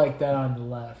fair like that on the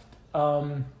left?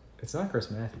 It's not Chris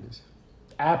Matthews.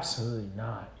 Absolutely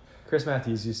not. Chris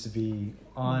Matthews used to be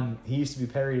on. He used to be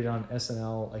parodied on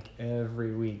SNL like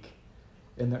every week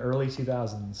in the early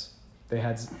 2000s. They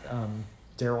had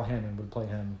Daryl Hammond would play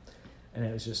him, and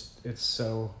it's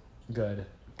so good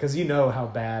because you know how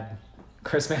bad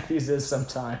Chris Matthews is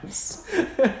sometimes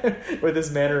with his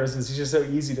mannerisms. He's just so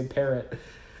easy to parrot.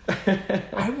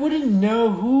 I wouldn't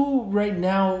know who right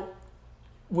now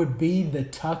would be the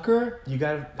Tucker. You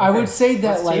got. Okay, I would say that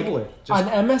let's like table it. Just- on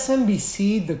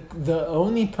MSNBC, the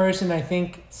only person I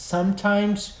think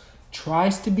sometimes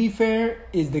tries to be fair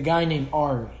is the guy named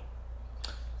Ari.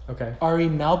 Okay. Ari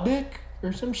Melbick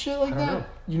or some shit like I don't that. know.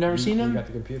 You never seen You him? got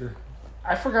the computer.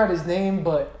 I forgot his name,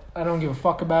 but I don't give a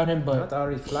fuck about him. But Not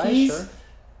Ari Fleischer.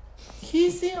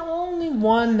 he's the only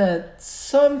one that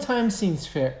sometimes seems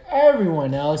fair.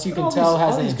 Everyone else, you can tell,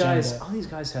 has an agenda. All these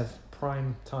guys have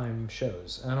prime time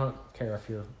shows. And I don't care if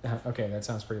you're okay. That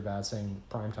sounds pretty bad saying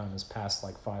prime time is past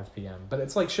like 5 p.m. But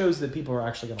it's like shows that people are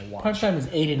actually going to watch. Prime time is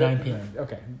 8 and 9 p.m.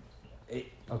 Okay,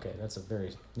 okay, that's a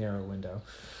very narrow window.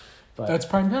 But That's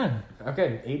prime time.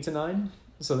 okay, 8 to 9.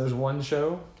 So there's one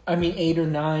show. I mean, 8 or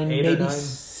 9, 8 or maybe 9.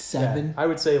 7. Yeah, I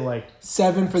would say like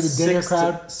 7 for the dinner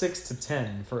crowd. 6 to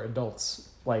 10 for adults.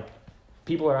 Like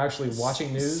people are actually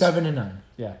watching news. 7 and 9.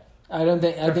 Yeah. I don't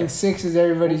think. I think 6 is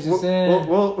everybody's just in.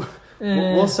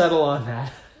 We'll settle on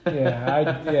that.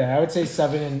 I would say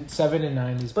 7 and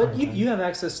 9 is. But prime time. you have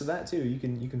access to that too. You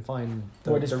can find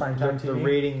What is primetime the TV?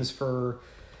 ratings for.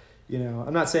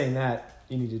 I'm not saying that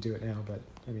you need to do it now, but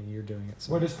I mean you're doing it.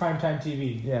 So. What is primetime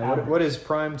TV? Yeah. What is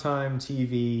primetime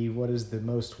TV? What is the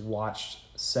most watched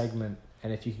segment?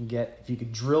 And if you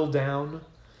could drill down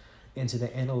into the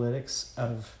analytics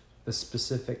of the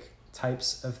specific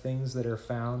types of things that are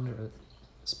found or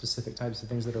specific types of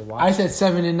things that are watched. I said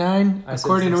 7 and 9. I said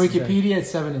According to 6 and 10. Wikipedia,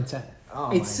 it's 7 and 10. Oh,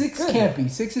 It's my 6 goodness. can't be.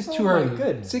 6 is too Oh, my early.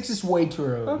 goodness. 6 is way too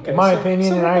early, Okay, in my so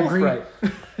opinion, and we're I both agree. right.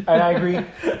 And I agree.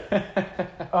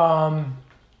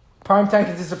 Primetime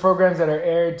consists of programs that are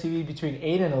aired TV between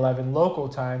 8 and 11 local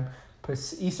time.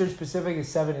 Eastern Pacific is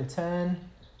 7 and 10.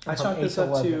 I From chalk 8 this to up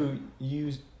 11. to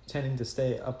you tending to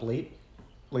stay up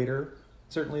later,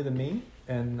 certainly than me,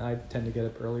 and I tend to get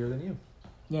up earlier than you.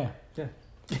 Yeah. Yeah.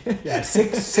 Yeah,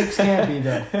 6 can't be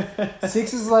though.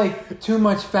 6 is like too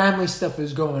much family stuff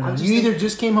is going on. just You either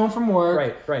just came home from work,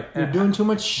 Right. you're And doing too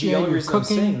much shit, the only you're reason I'm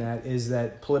saying cooking. that is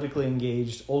that politically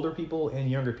engaged older people and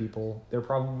younger people, they're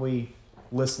probably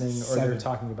listening or 7. they're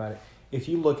talking about it. If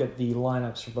you look at the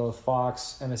lineups for both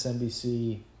Fox,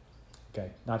 MSNBC,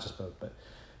 okay, not just both, but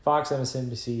Fox,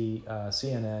 MSNBC,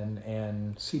 CNN,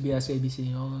 and CBS,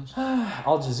 ABC, all those.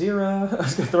 Al Jazeera. I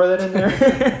was going to throw that in there.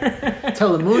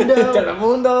 Telemundo,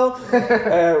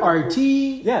 Telemundo. RT.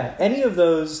 Yeah, any of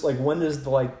those, like when does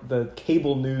the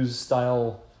cable news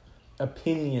style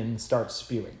opinion start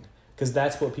spewing? Because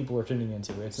that's what people are tuning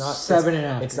into. It's not 7 and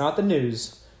after. It's not the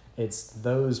news. It's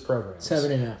those programs.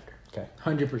 7 and after. Okay.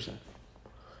 100%.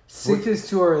 6 is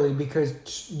too early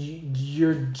because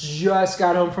you're just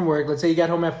got home from work. Let's say you got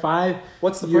home at 5.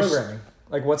 What's the You're programming?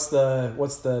 Like what's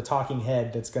the talking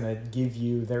head that's gonna give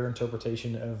you their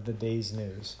interpretation of the day's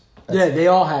news? Yeah, they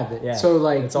all have it. Yeah, So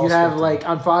like it's all you have scripted. like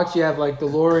on Fox you have like the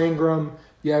Laura Ingraham,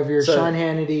 you have your So- Sean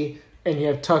Hannity, and you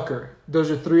have Tucker.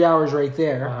 Those are 3 hours right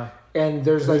there. Uh-huh. And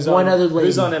there's like Who's one on- other lady.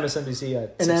 Who's on MSNBC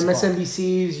at And 6 o'clock?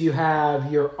 MSNBCs, you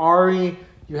have your Ari,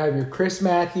 you have your Chris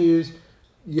Matthews,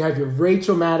 you have your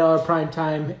Rachel Maddow at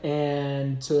primetime,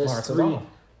 and so that's Lawrence 3. O'Donnell.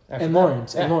 After And that.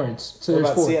 Lawrence, Yeah. and Lawrence. So What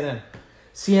there's about 4. CNN?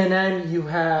 CNN, you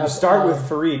have... You start with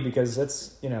Fareed because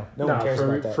that's, no one cares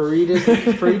about that.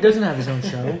 Fareed doesn't have his own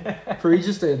show. Fareed's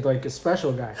just a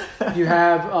special guy. You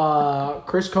have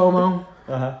Chris Como.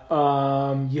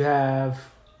 You have...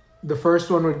 The first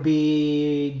one would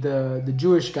be the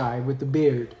Jewish guy with the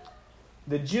beard.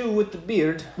 The Jew with the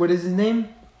beard. What is his name?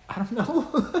 I don't know.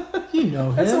 You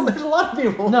know him. There's a lot of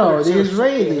people. No, the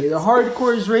Israeli, the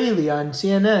hardcore Israeli on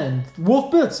CNN.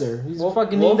 Wolf Blitzer. He's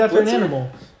fucking named after an animal.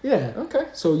 Yeah. Okay.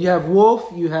 So you have Wolf,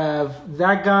 you have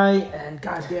that guy, and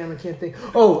goddamn, I can't think.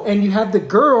 Oh, and you have the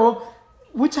girl,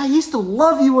 which I used to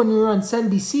love you when you were on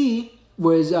CNBC,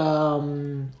 was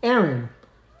Erin.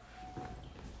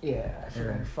 Yeah, I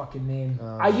forgot her fucking name.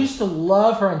 I used to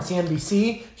love her on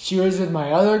CNBC. She was with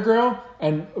my other girl,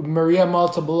 and Maria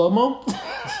Maltabalomo.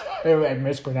 I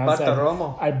mispronounced that.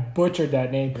 I butchered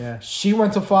that name. Yeah. She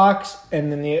went to Fox,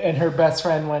 and then and her best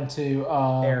friend went to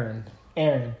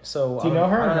Erin. So do you know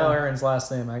her? I don't know Erin's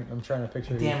last name. I'm trying to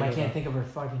picture. Damn, I can't think of her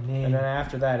fucking name. And then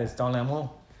after that, it's Don Lemon.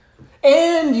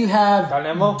 And you have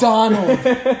Donald.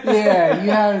 Yeah,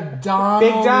 you have Donald.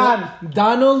 Big Don.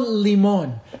 Donald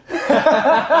Limon.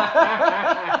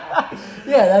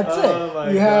 Yeah, that's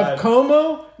it. You have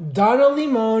Como, Donald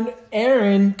Limon,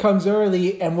 Erin comes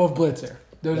early, and Wolf Blitzer.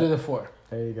 Those are the four.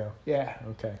 There you go. Yeah.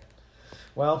 Okay.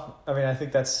 Well, I mean, I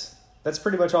think that's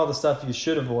pretty much all the stuff you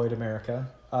should avoid, America.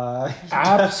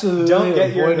 Absolutely. Don't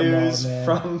get your news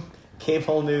from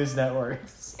cable news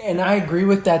networks. And I agree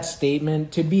with that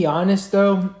statement. To be honest,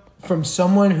 though, from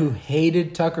someone who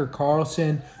hated Tucker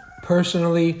Carlson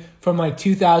personally from like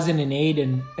 2008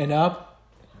 and up.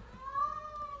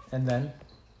 And then?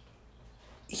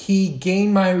 He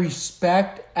gained my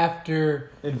respect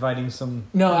after... Inviting some...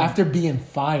 No, after being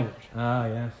fired. Ah,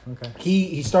 yeah. Okay.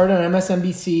 He started on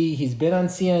MSNBC. He's been on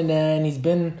CNN. He's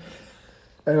been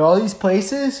at all these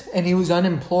places. And he was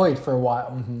unemployed for a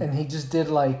while. Mm-hmm. And he just did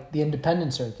like the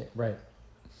independent circuit. Right.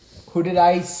 Who did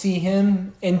I see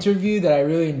him interview that I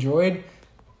really enjoyed?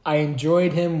 I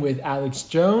enjoyed him with Alex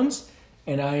Jones.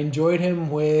 And I enjoyed him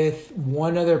with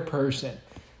one other person.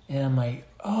 And I'm like,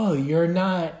 oh, you're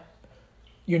not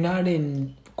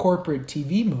in corporate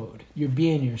TV mode. You're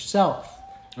being yourself.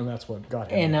 And that's what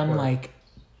got him. And I'm like,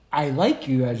 I like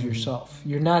you as yourself.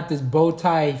 You're not this bow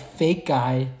tie fake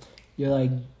guy. You're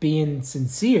like being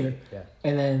sincere. Yeah.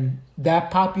 And then that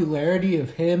popularity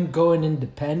of him going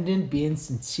independent, being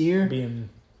sincere,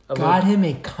 got him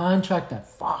a contract at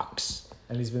Fox.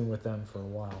 And he's been with them for a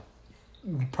while.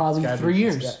 Probably 3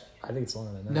 years. I think it's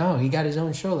longer than that. No, he got his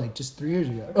own show like just 3 years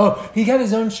ago. Oh, he got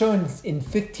his own show in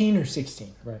 15 or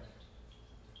 16. Right.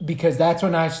 Because that's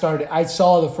when I started. I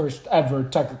saw the first ever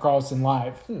Tucker Carlson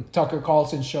live. Tucker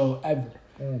Carlson show ever.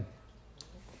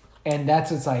 And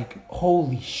that's it's like,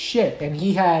 holy shit. And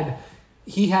he had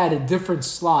a different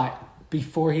slot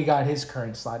before he got his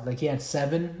current slot. Like he had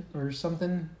 7 or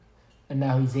something. And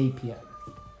now he's 8 p.m.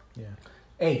 Yeah.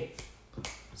 8.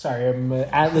 Sorry,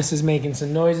 Atlas is making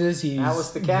some noises. He's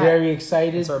Atlas the cat. Very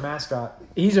excited. It's our mascot.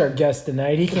 He's our guest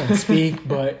tonight. He can't speak,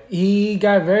 but he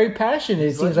got very passionate.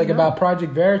 It seems like about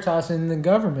Project Veritas and the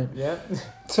government. Yeah.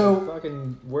 So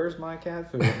fucking, where's my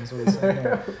cat food? That's what he's saying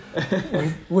now.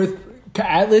 with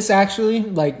Atlas, actually,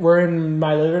 like we're in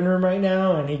my living room right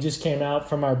now, and he just came out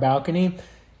from our balcony.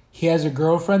 He has a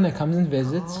girlfriend that comes and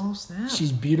visits. Oh, snap.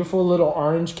 She's beautiful little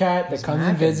orange cat that comes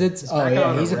and visits. Oh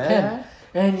yeah, he's a pimp.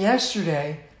 And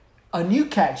yesterday, a new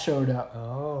cat showed up.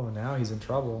 Oh, now he's in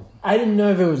trouble. I didn't know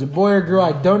if it was a boy or girl.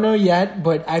 I don't know yet,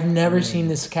 but I've never seen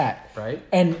this cat. Right.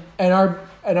 And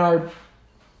our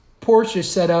porch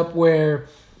is set up where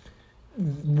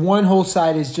one whole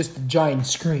side is just a giant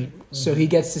screen, so he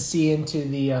gets to see into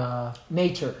the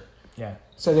nature. Yeah.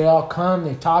 So they all come,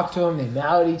 they talk to him, they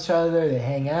meow at each other, they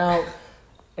hang out,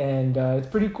 and it's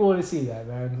pretty cool to see that,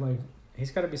 man. Like. He's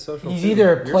got to be social. He's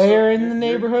either a player in the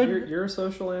neighborhood. You're a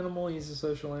social animal. He's a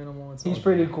social animal. He's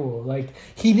pretty cool. Like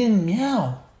he didn't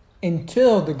meow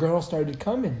until the girl started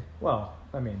coming. Well,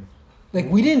 I mean, like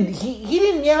we didn't. He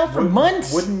didn't meow for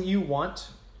months. Wouldn't you want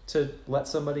to let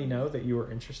somebody know that you were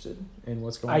interested in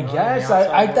what's going on? I guess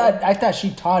I thought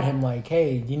she taught him like,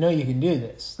 hey, you know you can do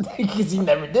this because he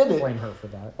never did it. Blame her for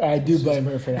that. I do blame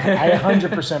her for that. I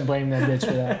 100% blame that bitch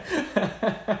for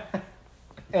that.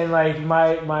 And like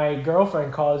my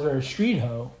girlfriend calls her a street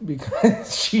hoe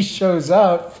because she shows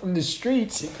up from the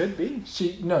streets. She could be.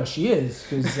 She is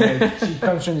because she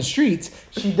comes from the streets.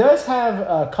 She does have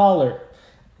a collar.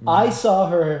 I saw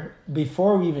her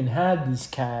before we even had this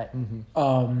cat.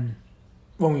 When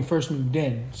we first moved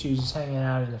in, she was just hanging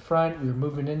out in the front. We were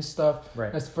moving in stuff.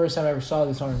 Right. That's the first time I ever saw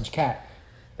this orange cat.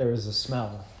 There was a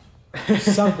smell.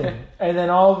 something. And then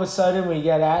all of a sudden we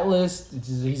get Atlas.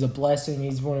 He's a blessing.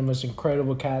 He's one of the most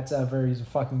incredible cats ever. He's a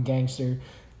fucking gangster.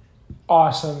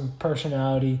 Awesome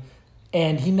personality.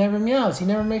 And he never meows. He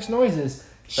never makes noises.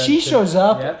 She shows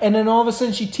up, and then all of a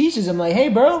sudden she teaches him, like, hey,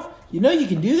 bro, you know you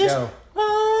can do this? Yo,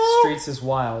 Oh. streets is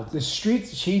wild. The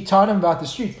streets, she taught him about the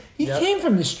streets. He came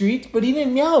from the streets, but he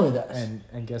didn't meow with us.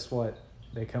 And guess what?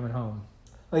 They coming home.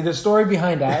 Like, the story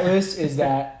behind Atlas is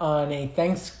that on a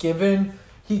Thanksgiving,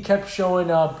 he kept showing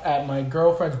up at my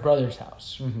girlfriend's brother's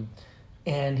house. Mm-hmm.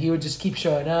 And he would just keep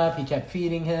showing up. He kept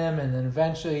feeding him. And then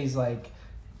eventually he's like,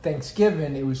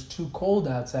 Thanksgiving, it was too cold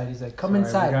outside. He's like, come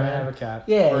inside, we gotta man. have a cat.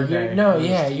 Yeah, for a you're, day. no,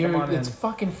 Just yeah, come on it's in.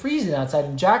 fucking freezing outside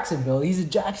in Jacksonville. He's a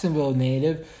Jacksonville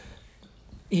native.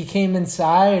 He came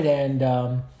inside,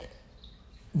 and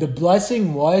the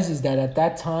blessing is that at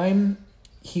that time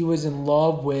he was in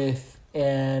love with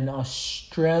an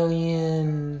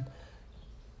Australian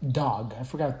dog. I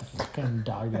forgot what the fucking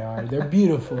dog they are. They're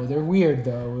beautiful. They're weird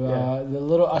though. The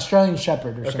little Australian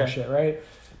Shepherd or some shit, right?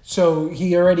 So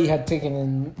he already had taken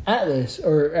in Atlas,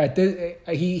 or at this,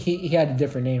 he had a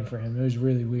different name for him. It was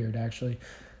really weird, actually.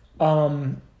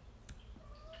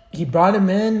 He brought him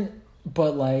in,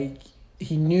 but like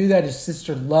he knew that his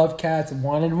sister loved cats and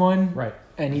wanted one, Right.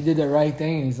 and he did the right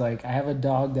thing. And he's like, I have a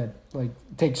dog that like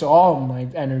takes all my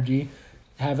energy.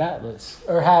 Have Atlas,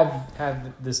 or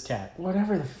Have this cat.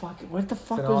 whatever the fuck. What the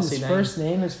fuck It's an was his Aussie first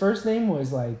name? His first name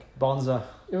was like, Bonza.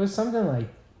 it was something like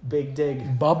Big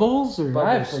Dig. Bubbles, or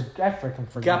Bubbles. I freaking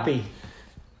forgot. Guppy.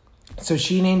 So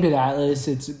she named it Atlas.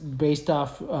 It's based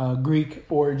off Greek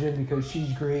origin because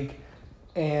she's Greek.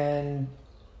 And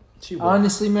She would.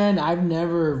 honestly, man, I've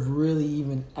never really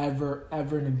even ever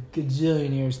in a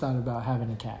gajillion years thought about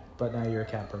having a cat. But now you're a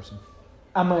cat person.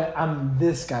 I'm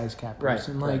this guy's cat Right,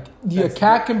 person. right. Like, a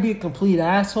cat can be a complete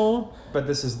asshole, But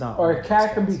this is not. or one a of cat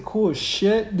those can be cats. cool as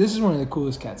shit. This is one of the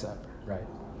coolest cats ever. Right.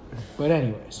 But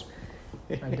anyways,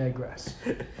 I digress.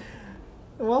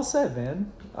 Well said,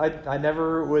 man. I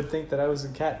never would think that I was a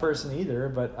cat person either,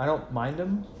 but I don't mind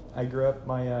them. I grew up.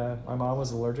 My mom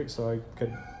was allergic, so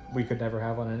we could never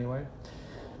have one anyway.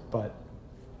 But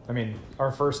I mean,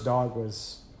 our first dog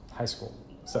was high school,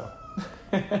 so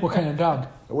What kind of dog?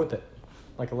 a whippet,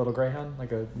 like a little greyhound,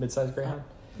 like a mid-sized greyhound.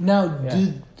 Now,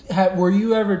 Yeah. were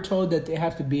you ever told that they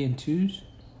have to be in twos?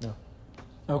 No.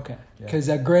 Okay. Yeah. Because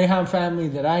that Greyhound family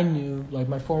that I knew, like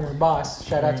my former boss,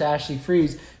 shout out to Ashley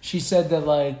Freeze, she said that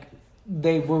like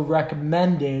they were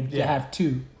recommended to Yeah. have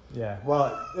two Yeah.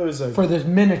 Well, it was a for this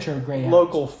miniature Greyhound.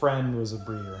 local friend was a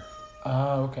breeder,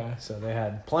 Oh, okay. so they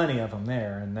had plenty of them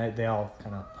there, and they all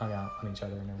kind of hung out on each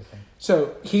other and everything.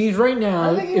 So he's right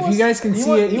now. I think he If wants- you guys can he see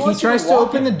want- it, he he wants you tries to to walk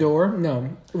open him. the door. No,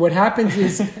 what happens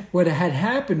is what had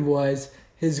happened was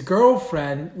his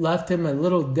girlfriend left him a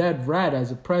little dead rat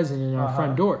as a present in our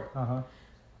front door.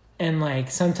 And like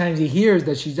sometimes he hears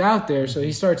that she's out there, so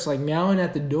he starts like meowing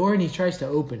at the door and he tries to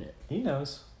open it. He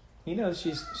knows. He knows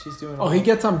she's doing. Oh, he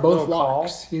gets on both little call.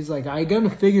 locks. He's like, I'm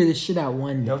gonna figure this shit out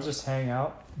one day. He'll just hang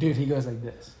out. Dude, he goes like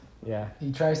this. Yeah,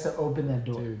 He tries to open that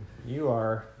door. dude, you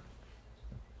are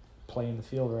playing the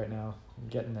field right now. I'm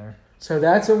getting there. So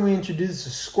that's when we introduced the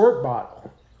squirt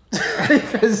bottle.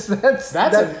 Because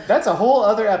That's a whole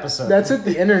other episode. that's what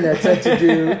the internet said to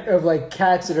do of like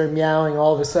cats that are meowing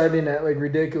all of a sudden at like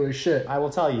ridiculous shit. I will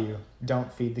tell you.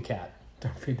 Don't feed the cat.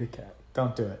 Don't feed the cat.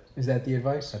 Don't do it. Is that the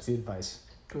advice? That's the advice.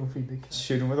 Don't feed the cat.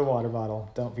 Shoot him with a water bottle.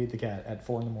 Don't feed the cat at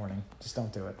 4 a.m. Just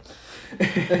don't do it.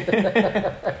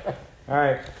 All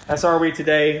right, that's our week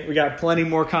today. We got plenty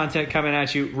more content coming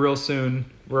at you real soon.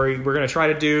 We're going to try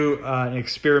to do an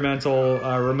experimental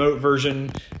remote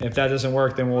version. If that doesn't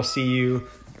work, then we'll see you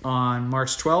on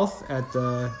March 12th at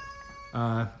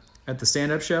the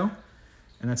stand-up show,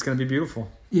 and that's going to be beautiful.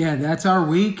 Yeah, that's our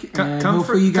week. And come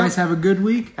hopefully you guys have a good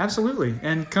week. Absolutely,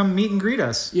 and come meet and greet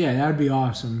us. Yeah, that would be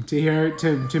awesome to hear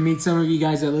to meet some of you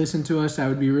guys that listen to us. That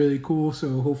would be really cool.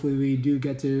 So hopefully we do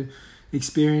get to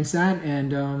experience that.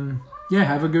 And yeah,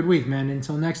 have a good week, man.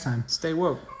 Until next time, Stay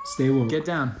woke. stay woke. Get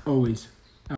down. Always.